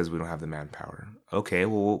that because we don't have the manpower. Okay,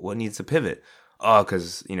 well, what needs to pivot? Oh,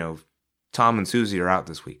 because, Tom and Susie are out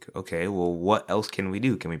this week. Okay, well, what else can we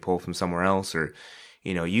do? Can we pull from somewhere else? Or,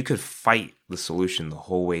 you could fight the solution the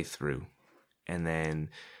whole way through. And then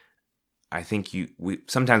I think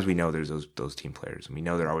sometimes we know there's those team players, and we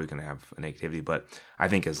know they're always going to have a negativity. But I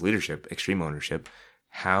think as leadership, extreme ownership,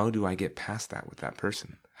 how do I get past that with that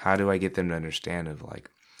person? How do I get them to understand of like,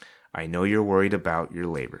 I know you're worried about your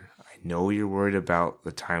labor. I know you're worried about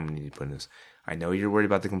the time we need to put in this. I know you're worried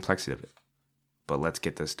about the complexity of it. But let's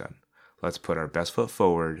get this done. Let's put our best foot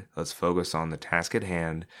forward. Let's focus on the task at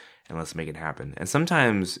hand, and let's make it happen. And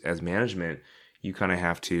sometimes as management, you kind of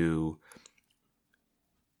have to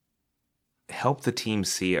help the team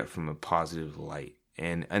see it from a positive light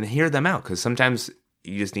and hear them out, because sometimes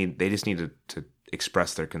they just need to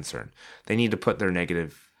express their concern. They need to put their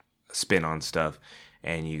negative spin on stuff.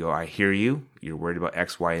 And you go, I hear you. You're worried about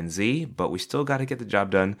X, Y, and Z, but we still got to get the job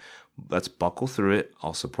done. Let's buckle through it.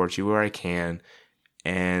 I'll support you where I can.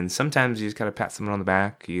 And sometimes you just got to pat someone on the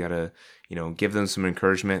back. You got to, give them some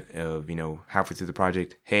encouragement of, halfway through the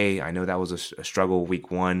project. Hey, I know that was a struggle week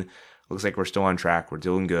one. Looks like we're still on track. We're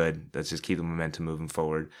doing good. Let's just keep the momentum moving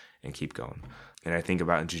forward and keep going. And I think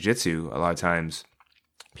about in jiu-jitsu, a lot of times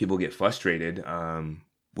people get frustrated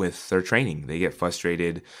with their training. They get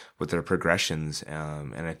frustrated with their progressions.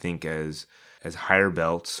 And I think as higher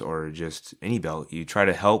belts or just any belt, you try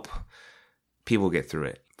to help people get through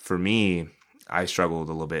it. For me, I struggled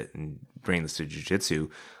a little bit in bringing this to jiu-jitsu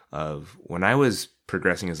of when I was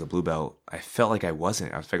progressing as a blue belt, I felt like I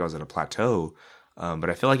wasn't. I felt like I was at a plateau, but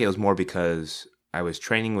I feel like it was more because I was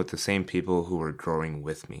training with the same people who were growing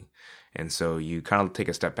with me. And so you kind of take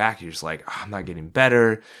a step back. You're just like, I'm not getting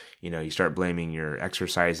better. You start blaming your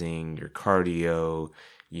exercising, your cardio,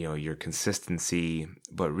 your consistency.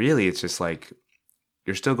 But really, it's just like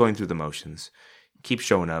you're still going through the motions. Keep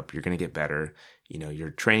showing up. You're going to get better.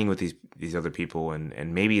 You're training with these other people,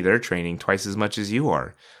 and maybe they're training twice as much as you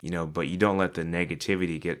are. But you don't let the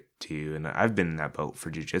negativity get to you. And I've been in that boat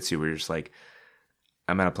for jiu-jitsu where you're just like,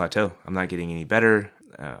 I'm at a plateau. I'm not getting any better.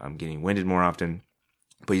 I'm getting winded more often.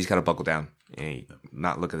 But you just got to buckle down and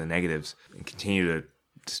not look at the negatives and continue to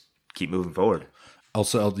just keep moving forward.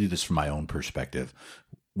 Also, I'll do this from my own perspective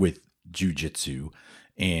with jiu-jitsu,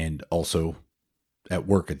 and also at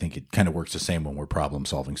work. I think it kind of works the same when we're problem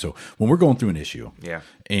solving. So when we're going through an issue,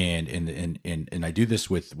 and I do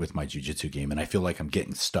this with my jiu-jitsu game, and I feel like I'm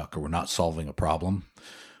getting stuck or we're not solving a problem.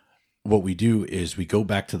 what we do is we go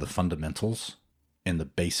back to the fundamentals and the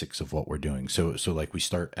basics of what we're doing. So like we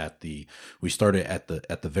start at the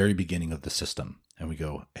very beginning of the system, and we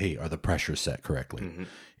go, hey, are the pressures set correctly? Mm-hmm.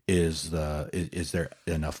 Is there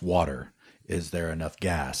enough water? Is there enough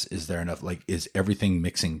gas? Is there enough, is everything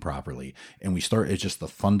mixing properly? And we start at just the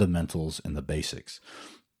fundamentals and the basics.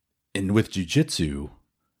 And with jiu-jitsu,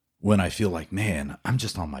 when I feel like, man, I'm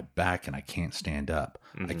just on my back and I can't stand up.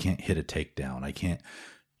 Mm-hmm. I can't hit a takedown. I can't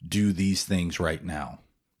do these things right now.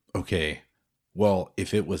 Okay, well,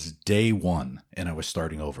 if it was day one and I was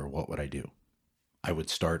starting over, what would I do? I would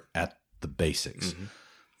start at the basics. Mm-hmm.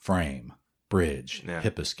 Frame, bridge,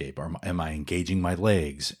 hip escape. Am I engaging my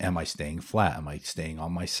legs? Am I staying flat? Am I staying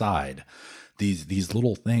on my side? These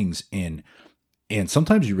little things. And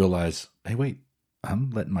sometimes you realize, hey, wait,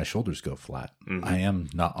 I'm letting my shoulders go flat. Mm-hmm. I am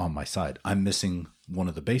not on my side. I'm missing one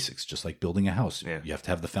of the basics, just like building a house. Yeah. You have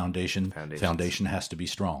to have the foundation. Foundation has to be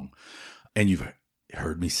strong. And you've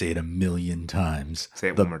heard me say it a million times. Say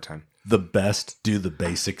it one more time. The best do the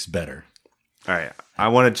basics better. All right. I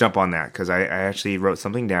want to jump on that because I actually wrote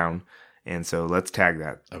something down. And so let's tag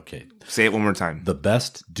that. Okay. Say it one more time. The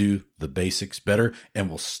best do the basics better. And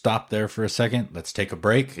we'll stop there for a second. Let's take a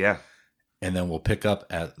break. Yeah. And then we'll pick up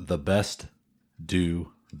at the best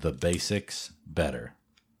do the basics better.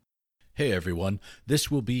 Hey everyone, this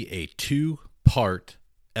will be a 2-part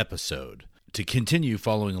episode. To continue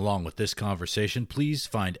following along with this conversation, please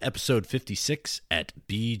find episode 56 at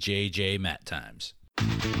BJJ Mat Times.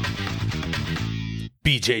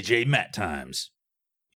 BJJ Mat Times.